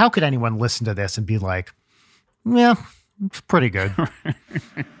just like, how could anyone listen to this and be like, yeah, it's pretty good.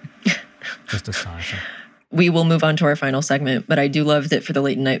 Just astonishing. We will move on to our final segment, but I do love that for the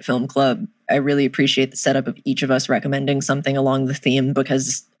Late Night Film Club, I really appreciate the setup of each of us recommending something along the theme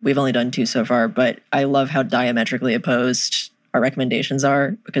because we've only done 2 so far, but I love how diametrically opposed our recommendations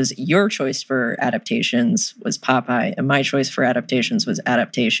are because your choice for adaptations was Popeye and my choice for adaptations was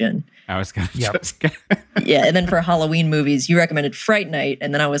Adaptation. I was going to just get... Yeah, and then for Halloween movies, you recommended Fright Night,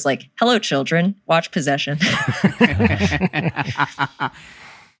 and then I was like, hello, children, watch Possession.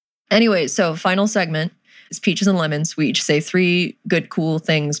 Anyway, so final segment is Peaches and Lemons. We each say 3 good, cool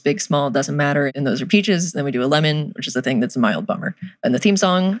things, big, small, doesn't matter, and those are peaches. Then we do a lemon, which is the thing that's a mild bummer. And the theme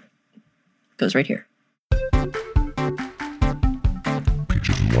song goes right here.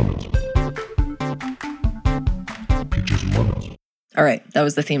 Peaches and lemons. Peaches and lemons. All right, that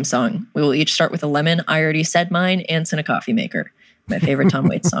was the theme song. We will each start with a lemon. I already said mine, Ants in a Coffee Maker. My favorite Tom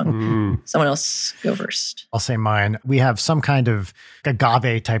Waits song. Someone else go first. I'll say mine. We have some kind of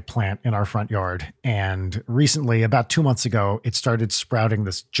agave type plant in our front yard. And recently, about 2 months ago, it started sprouting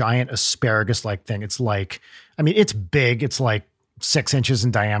this giant asparagus-like thing. It's like, I mean, it's big. It's like 6 inches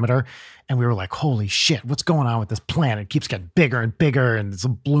in diameter. And we were like, holy shit, what's going on with this plant? It keeps getting bigger and bigger and it's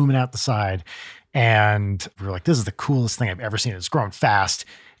blooming out the side. And we were like, this is the coolest thing I've ever seen. It's growing fast.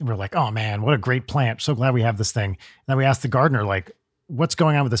 And we are like, oh man, what a great plant. So glad we have this thing. And then we asked the gardener, like, what's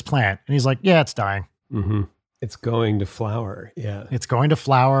going on with this plant? And he's like, yeah, it's dying. Mm-hmm. It's going to flower. Yeah. It's going to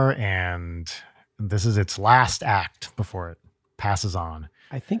flower and this is its last act before it passes on.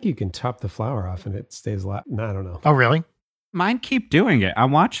 I think you can top the flower off and it stays no, I don't know. Oh, really? Mine keep doing it.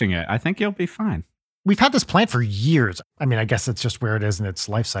 I'm watching it. I think you'll be fine. We've had this plant for years. I mean, I guess it's just where it is in its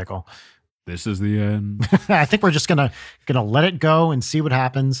life cycle. This is the end. I think we're just gonna let it go and see what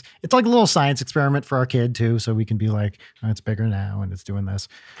happens. It's like a little science experiment for our kid too, so we can be like, oh, it's bigger now and it's doing this.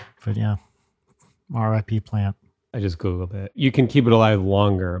 But yeah, RIP plant. I just Googled it. You can keep it alive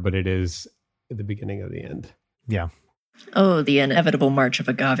longer, but it is at the beginning of the end. Yeah. Oh, the inevitable march of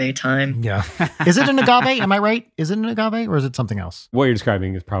agave time. Yeah. Is it an agave? Am I right? Is it an agave or is it something else? What you're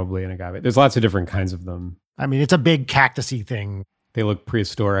describing is probably an agave. There's lots of different kinds of them. I mean, it's a big cactusy thing. They look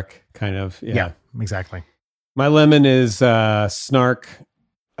prehistoric, kind of. Yeah, exactly. My lemon is snark.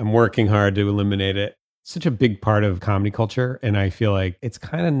 I'm working hard to eliminate it. It's such a big part of comedy culture. And I feel like it's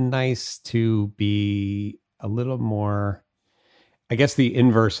kind of nice to be a little more, I guess the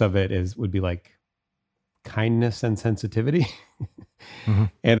inverse of it would be like kindness and sensitivity. Mm-hmm.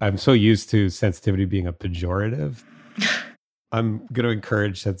 And I'm so used to sensitivity being a pejorative. I'm going to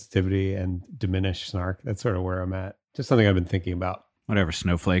encourage sensitivity and diminish snark. That's sort of where I'm at. Just something I've been thinking about. Whatever,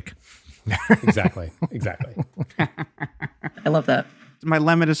 snowflake. Exactly. I love that. My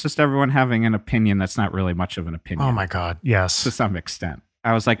lemon is just everyone having an opinion that's not really much of an opinion. Oh my God. Yes. To some extent.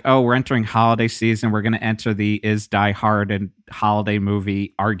 I was like, oh, we're entering holiday season. We're going to enter the is Die Hard and holiday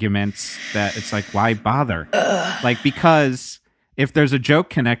movie arguments that it's like, why bother? Like, because if there's a joke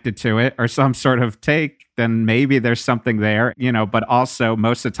connected to it or some sort of take, then maybe there's something there, but also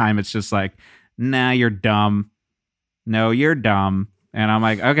most of the time it's just like, nah, you're dumb. No, you're dumb. And I'm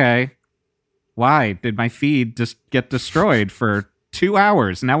like, okay, why did my feed just get destroyed for 2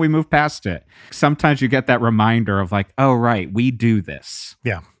 hours? Now we move past it. Sometimes you get that reminder of like, oh, right, we do this.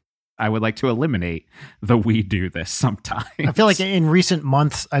 Yeah. I would like to eliminate the we do this sometimes. I feel like in recent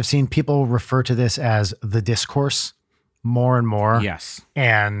months, I've seen people refer to this as the discourse more and more. Yes.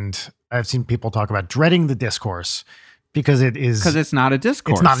 And I've seen people talk about dreading the discourse. Because it's not a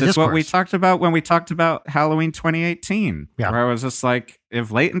discourse. It's not a discourse. It's what we talked about when we talked about Halloween 2018. Yeah. Where I was just like, if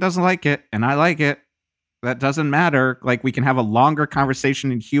Leighton doesn't like it and I like it, That doesn't matter. Like, we can have a longer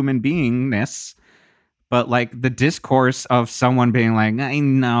conversation in human beingness, but like the discourse of someone being like, I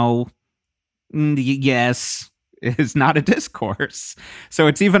know, yes, is not a discourse. So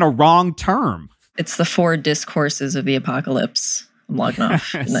it's even a wrong term. It's the 4 discourses of the apocalypse. I'm logging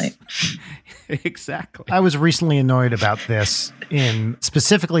off. Good night. Exactly. I was recently annoyed about this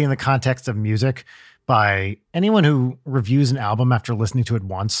specifically in the context of music by anyone who reviews an album after listening to it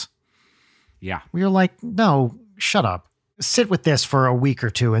once. Yeah. We were like, no, shut up. Sit with this for a week or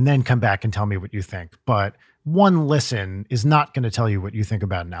 2 and then come back and tell me what you think. But one listen is not going to tell you what you think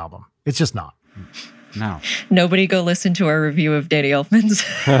about an album. It's just not. No. Nobody go listen to our review of Danny Elfman's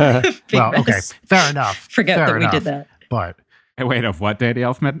Big Well, okay, Mess. fair enough. Forget Fair that we enough. did that. But Hey, wait, of what Danny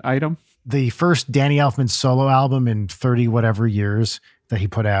Elfman item? the first Danny Elfman solo album in 30 whatever years that he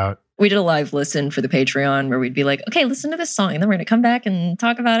put out. We did a live listen for the Patreon where we'd be like, okay, listen to this song, and then we're going to come back and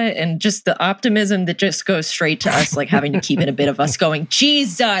talk about it. And just the optimism that just goes straight to us, like having to keep in a bit of us going,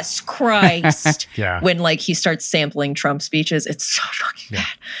 Jesus Christ. Yeah. When like he starts sampling Trump speeches. It's so fucking Yeah.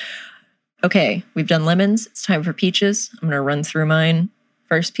 bad. Okay, we've done lemons. It's time for peaches. I'm going to run through mine.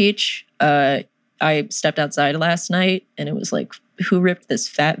 First peach, I stepped outside last night and it was like, who ripped this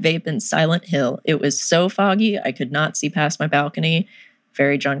fat vape in Silent Hill? It was so foggy, I could not see past my balcony.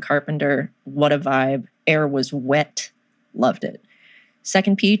 Very John Carpenter. What a vibe. Air was wet. Loved it.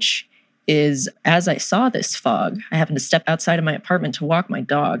 Second peach is, as I saw this fog, I happened to step outside of my apartment to walk my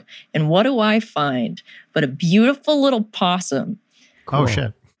dog. And what do I find but a beautiful little possum Oh,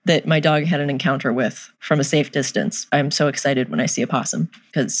 shit. that my dog had an encounter with from a safe distance. I'm so excited when I see a possum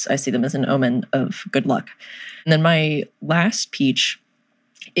because I see them as an omen of good luck. And then my last peach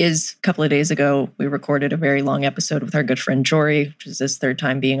is a couple of days ago, we recorded a very long episode with our good friend Jory, which is his 3rd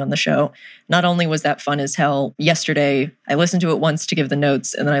time being on the show. Not only was that fun as hell, yesterday I listened to it once to give the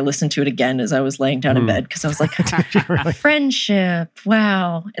notes, and then I listened to it again as I was laying down in bed because I was like, friendship,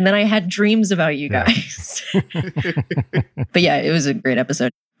 wow. And then I had dreams about you Yeah. guys. But yeah, it was a great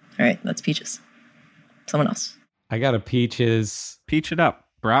episode. All right, that's peaches. Someone else. I got a peaches. Peach it up,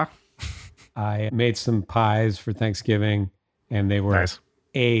 brah. I made some pies for Thanksgiving and they were Nice.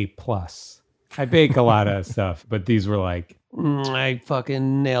 A+. I bake a lot of stuff, but these were like, I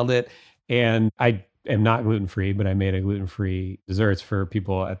fucking nailed it. And I am not gluten-free, but I made a gluten-free desserts for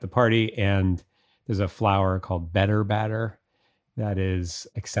people at the party. And there's a flour called Better Batter that is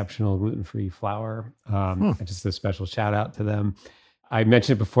exceptional gluten-free flour. Just a special shout out to them. I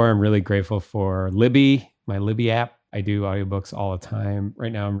mentioned it before, I'm really grateful for Libby, my Libby app. I do audiobooks all the time.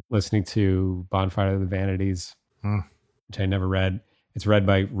 Right now I'm listening to Bonfire of the Vanities, which I never read. It's read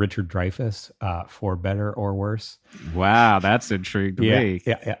by Richard Dreyfuss, For Better or Worse. Wow, that's intrigued me.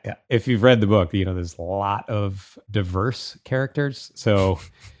 Yeah. If you've read the book, you know, there's a lot of diverse characters. So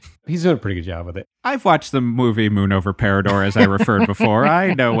he's doing a pretty good job with it. I've watched the movie Moon Over Parador, as I referred before.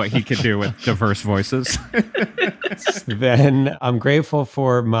 I know what he can do with diverse voices. Then I'm grateful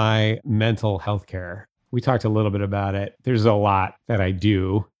for my mental health care. We talked a little bit about it. There's a lot that I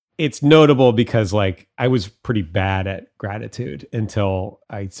do. It's notable because like I was pretty bad at gratitude until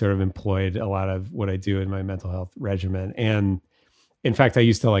I sort of employed a lot of what I do in my mental health regimen. And in fact, I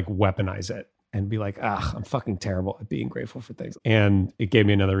used to like weaponize it and be like, I'm fucking terrible at being grateful for things. And it gave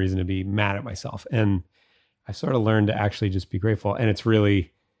me another reason to be mad at myself. And I sort of learned to actually just be grateful. And it's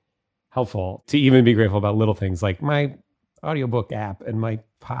really helpful to even be grateful about little things like my audiobook app and my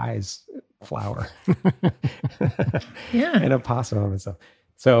pies flour Yeah, and a possum and stuff.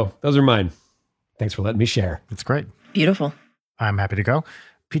 So those are mine. Thanks for letting me share. It's great. beautiful. I'm happy to go.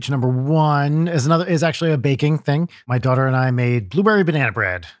 Peach number 1 is actually a baking thing. My daughter and I made blueberry banana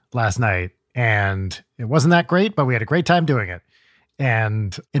bread last night, and it wasn't that great, but we had a great time doing it.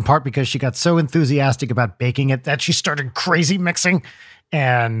 And in part because she got so enthusiastic about baking it that she started crazy mixing.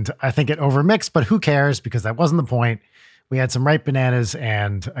 And I think it overmixed, but who cares? Because that wasn't the point. We had some ripe bananas,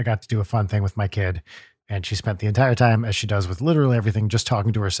 and I got to do a fun thing with my kid. And she spent the entire time, as she does with literally everything, just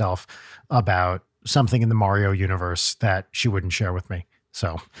talking to herself about something in the Mario universe that she wouldn't share with me.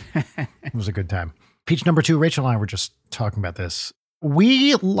 So it was a good time. Peach number 2, Rachel and I were just talking about this.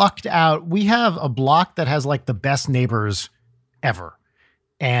 We lucked out. We have a block that has like the best neighbors ever.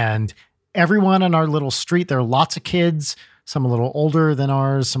 And everyone on our little street, there are lots of kids, some a little older than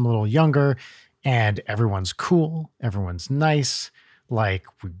ours, some a little younger, and everyone's cool. Everyone's nice. Like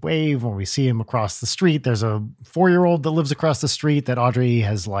we wave when we see him across the street. There's a 4-year-old that lives across the street that Audrey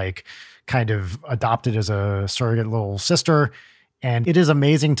has like kind of adopted as a surrogate little sister. And it is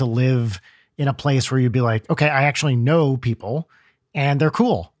amazing to live in a place where you'd be like, okay, I actually know people and they're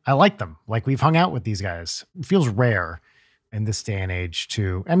cool. I like them. Like we've hung out with these guys. It feels rare. in this day and age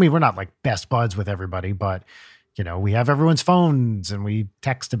to, I mean, we're not like best buds with everybody, but you know, we have everyone's phones and we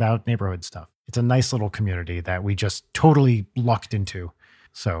text about neighborhood stuff. It's a nice little community that we just totally lucked into.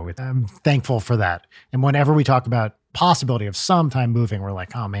 So I'm thankful for that. And whenever we talk about possibility of sometime moving, we're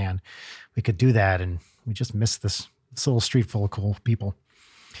like, oh man, we could do that. And we just miss this little street full of cool people.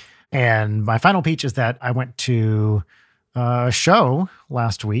 And my final peach is that I went to a show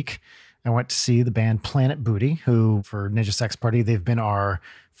last week. I went to see the band Planet Booty, who for Ninja Sex Party, they've been our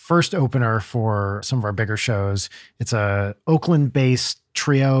first opener for some of our bigger shows. It's a Oakland-based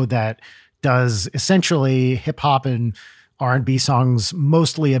trio that does essentially hip hop and R&B songs,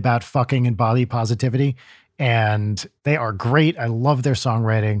 mostly about fucking and body positivity. And they are great. I love their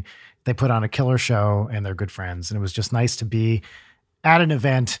songwriting. They put on a killer show and they're good friends. And it was just nice to be at an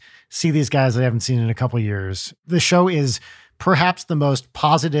event, see these guys I haven't seen in a couple of years. The show is perhaps the most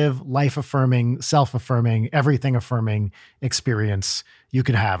positive, life-affirming, self-affirming, everything-affirming experience you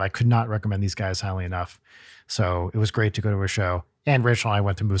could have. I could not recommend these guys highly enough. So it was great to go to a show. And Rachel and I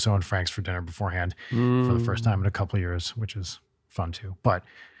went to Musso and Frank's for dinner beforehand for the first time in a couple of years, which is fun too. But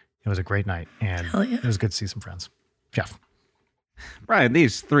it was a great night, and it was good to see some friends. Jeff. Brian,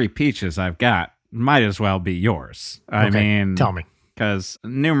 these 3 peaches I've got might as well be yours. I mean, tell me. Because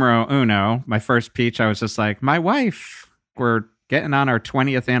numero uno, my first peach, I was just like, my wife, we're getting on our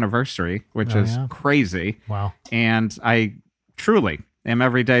 20th anniversary, which is crazy. Wow. And I truly am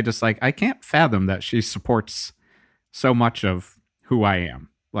every day just like, I can't fathom that she supports so much of who I am.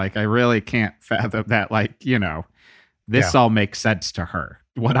 Like, I really can't fathom that, like, you know, this all makes sense to her,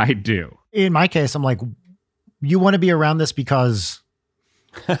 what I do. In my case, I'm like, you want to be around this because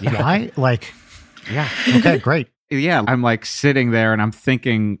why? Like, yeah. Okay, great. Yeah, I'm like sitting there and I'm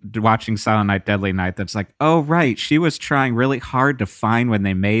thinking, watching Silent Night, Deadly Night, that's like, oh, right. She was trying really hard to find when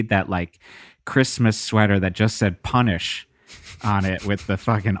they made that like Christmas sweater that just said punish on it with the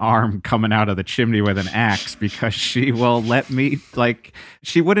fucking arm coming out of the chimney with an axe, because she will let me, like,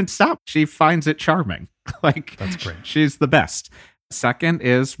 she wouldn't stop. She finds it charming. Like, that's great. She's the best. Second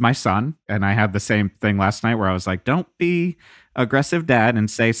is my son. And I had the same thing last night where I was like, don't be aggressive dad and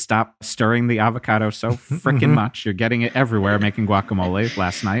say stop stirring the avocado so freaking much. You're getting it everywhere making guacamole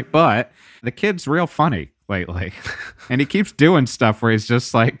last night. But the kid's real funny lately. And he keeps doing stuff where he's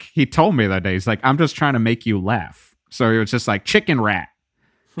just like, he told me that day, he's like, I'm just trying to make you laugh. So he was just like, chicken rat.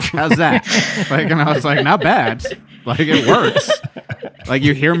 How's that? Like, and I was like, not bad. Like, it works. Like,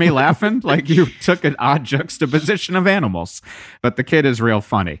 you hear me laughing? Like, you took an odd juxtaposition of animals. But the kid is real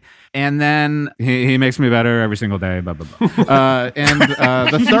funny. And then he makes me better every single day, blah, blah, blah. And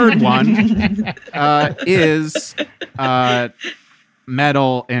the third one is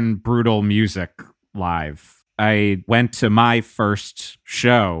metal and brutal music live. I went to my first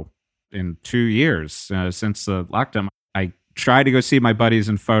show in 2 years since the lockdown. I tried to go see my buddies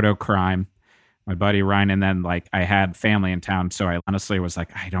in Photo Crime, my buddy Ryan, and then like I had family in town, so I honestly was like,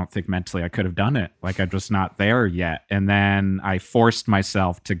 I don't think mentally I could have done it. Like, I'm just not there yet. And then I forced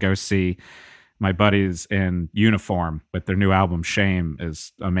myself to go see my buddies in Uniform with their new album. Shame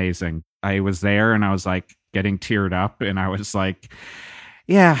is amazing. I was there and I was like getting teared up, and I was like,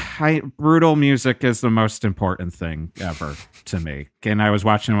 yeah, brutal music is the most important thing ever to me. And I was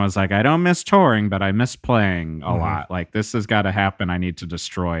watching and I was like, I don't miss touring, but I miss playing a lot. Like, this has got to happen. I need to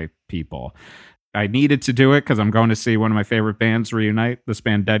destroy people. I needed to do it because I'm going to see one of my favorite bands reunite, this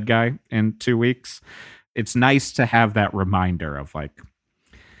band Dead Guy, in 2 weeks. It's nice to have that reminder of like,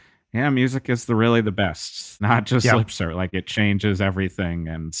 yeah, music is really the best, not just lip service. Like, it changes everything,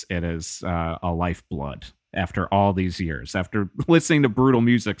 and it is a lifeblood. After all these years, after listening to brutal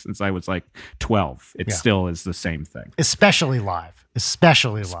music since I was like 12, it still is the same thing. Especially live. And this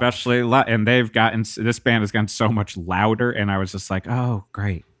band has gotten so much louder, and I was just like, oh,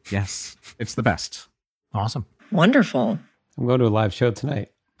 great. Yes, it's the best. Awesome. Wonderful. I'm going to a live show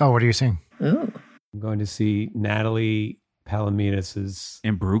tonight. Oh, what are you seeing? Ooh. I'm going to see Natalie Palamides'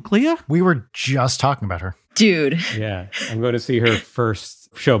 Imbruglia? We were just talking about her. Dude. Yeah. I'm going to see her first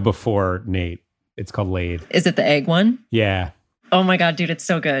show before Nate. It's called Laid. Is it the egg one? Yeah. Oh my God, dude, it's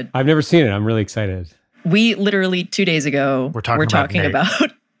so good. I've never seen it. I'm really excited. We literally 2 days ago were talking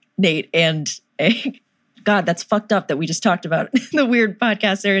about Nate and egg. God, that's fucked up that we just talked about the weird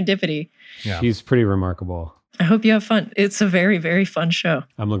podcast Serendipity. Yeah. She's pretty remarkable. I hope you have fun. It's a very, very fun show.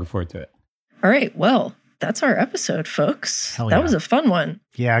 I'm looking forward to it. All right. Well, that's our episode, folks. That was a fun one.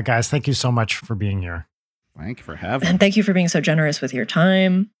 Yeah, guys, thank you so much for being here. Thank you for having me. And thank you for being so generous with your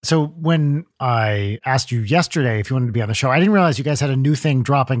time. So when I asked you yesterday if you wanted to be on the show, I didn't realize you guys had a new thing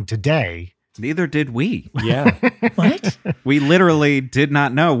dropping today. Neither did we. Yeah. What? We literally did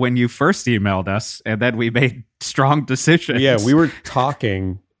not know when you first emailed us, and then we made strong decisions. Yeah, we were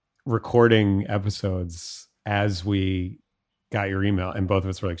recording episodes as we got your email, and both of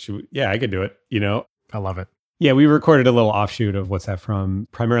us were like, I could do it, I love it. Yeah, we recorded a little offshoot of What's That From,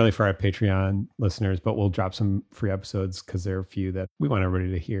 primarily for our Patreon listeners, but we'll drop some free episodes because there are a few that we want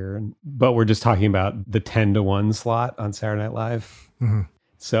everybody to hear. But we're just talking about the 10-to-1 slot on Saturday Night Live. Mm-hmm.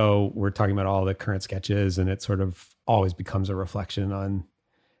 So we're talking about all the current sketches, and it sort of always becomes a reflection on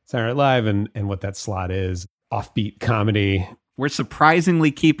Saturday Night Live and what that slot is. Offbeat comedy. We're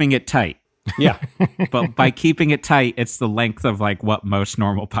surprisingly keeping it tight. Yeah. But by keeping it tight, it's the length of like what most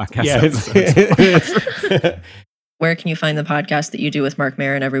normal podcast episodes. Where can you find the podcast that you do with Mark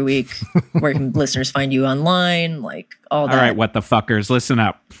Maron every week? Where can listeners find you online? Like all that. All right, what the fuckers, listen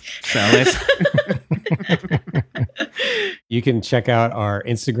up. So you can check out our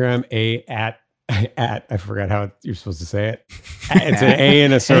Instagram, at I forgot how you're supposed to say it. It's an A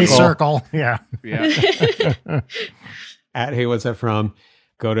in a circle. A circle. Yeah. At Hey, What's That From?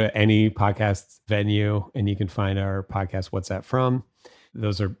 Go to any podcast venue and you can find our podcast, What's That From?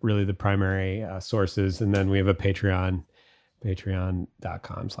 Those are really the primary sources. And then we have a Patreon,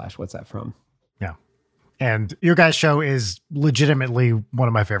 patreon.com/What's That From? Yeah. And your guys' show is legitimately one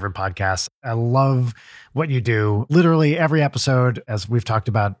of my favorite podcasts. I love what you do. Literally every episode, as we've talked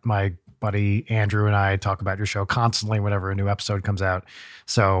about, my buddy Andrew and I talk about your show constantly whenever a new episode comes out.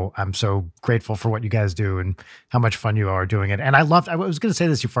 So I'm so grateful for what you guys do and how much fun you are doing it. And I was going to say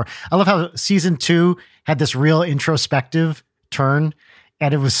this before, I love how season 2 had this real introspective turn,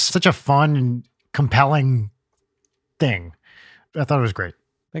 and it was such a fun and compelling thing. I thought it was great.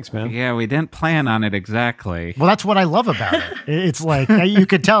 Thanks, man. Yeah, we didn't plan on it exactly. Well, that's what I love about it. It's like, you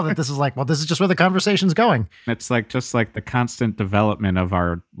could tell that this is like, well, this is just where the conversation's going. It's like just like the constant development of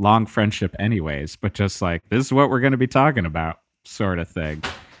our long friendship anyways, but just like, this is what we're going to be talking about sort of thing.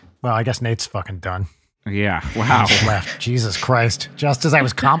 Well, I guess Nate's fucking done. Yeah. Wow. He left. Jesus Christ. Just as I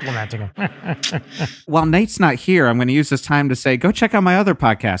was complimenting him. While Nate's not here, I'm going to use this time to say, go check out my other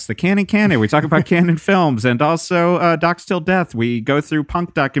podcast, The Canon. We talk about canon films, and also Docs Till Death. We go through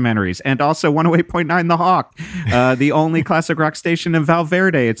punk documentaries, and also 108.9 The Hawk, the only classic rock station in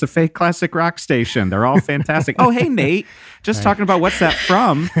Valverde. It's a fake classic rock station. They're all fantastic. Oh, hey, Nate. Just talking about What's That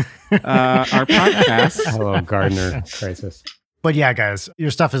From, our podcast. Hello, Gardner Crisis. But yeah, guys, your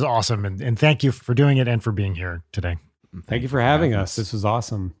stuff is awesome. And thank you for doing it and for being here today. Thank you for having us. This was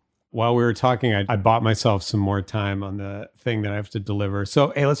awesome. While we were talking, I bought myself some more time on the thing that I have to deliver.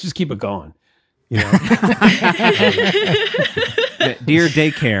 So, hey, let's just keep it going. Dear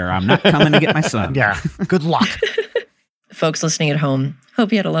daycare, I'm not coming to get my son. Yeah. Good luck. Folks listening at home,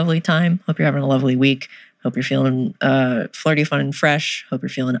 hope you had a lovely time. Hope you're having a lovely week. Hope you're feeling flirty, fun, and fresh. Hope you're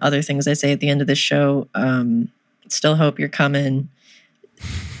feeling other things I say at the end of this show. Still hope you're coming.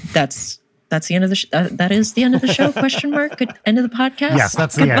 That's the end of the that is the end of the show, question mark? Good end of the podcast? Yes,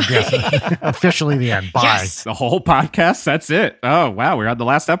 that's the end. Yes. Officially the end. Bye. Yes. The whole podcast? That's it. Oh, wow. We're on the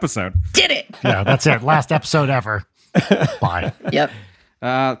last episode. Did it. Yeah, that's it. Last episode ever. Bye. Yep.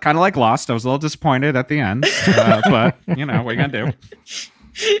 Kind of like Lost. I was a little disappointed at the end. But, what are you going to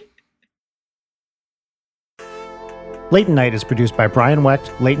do? Leighton Night is produced by Brian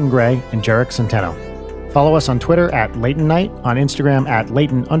Wecht, Leighton Gray, and Jarek Centeno. Follow us on Twitter at Leighton Night, on Instagram at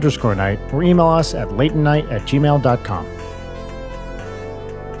Leighton_Night, or email us at leightonnight@gmail.com.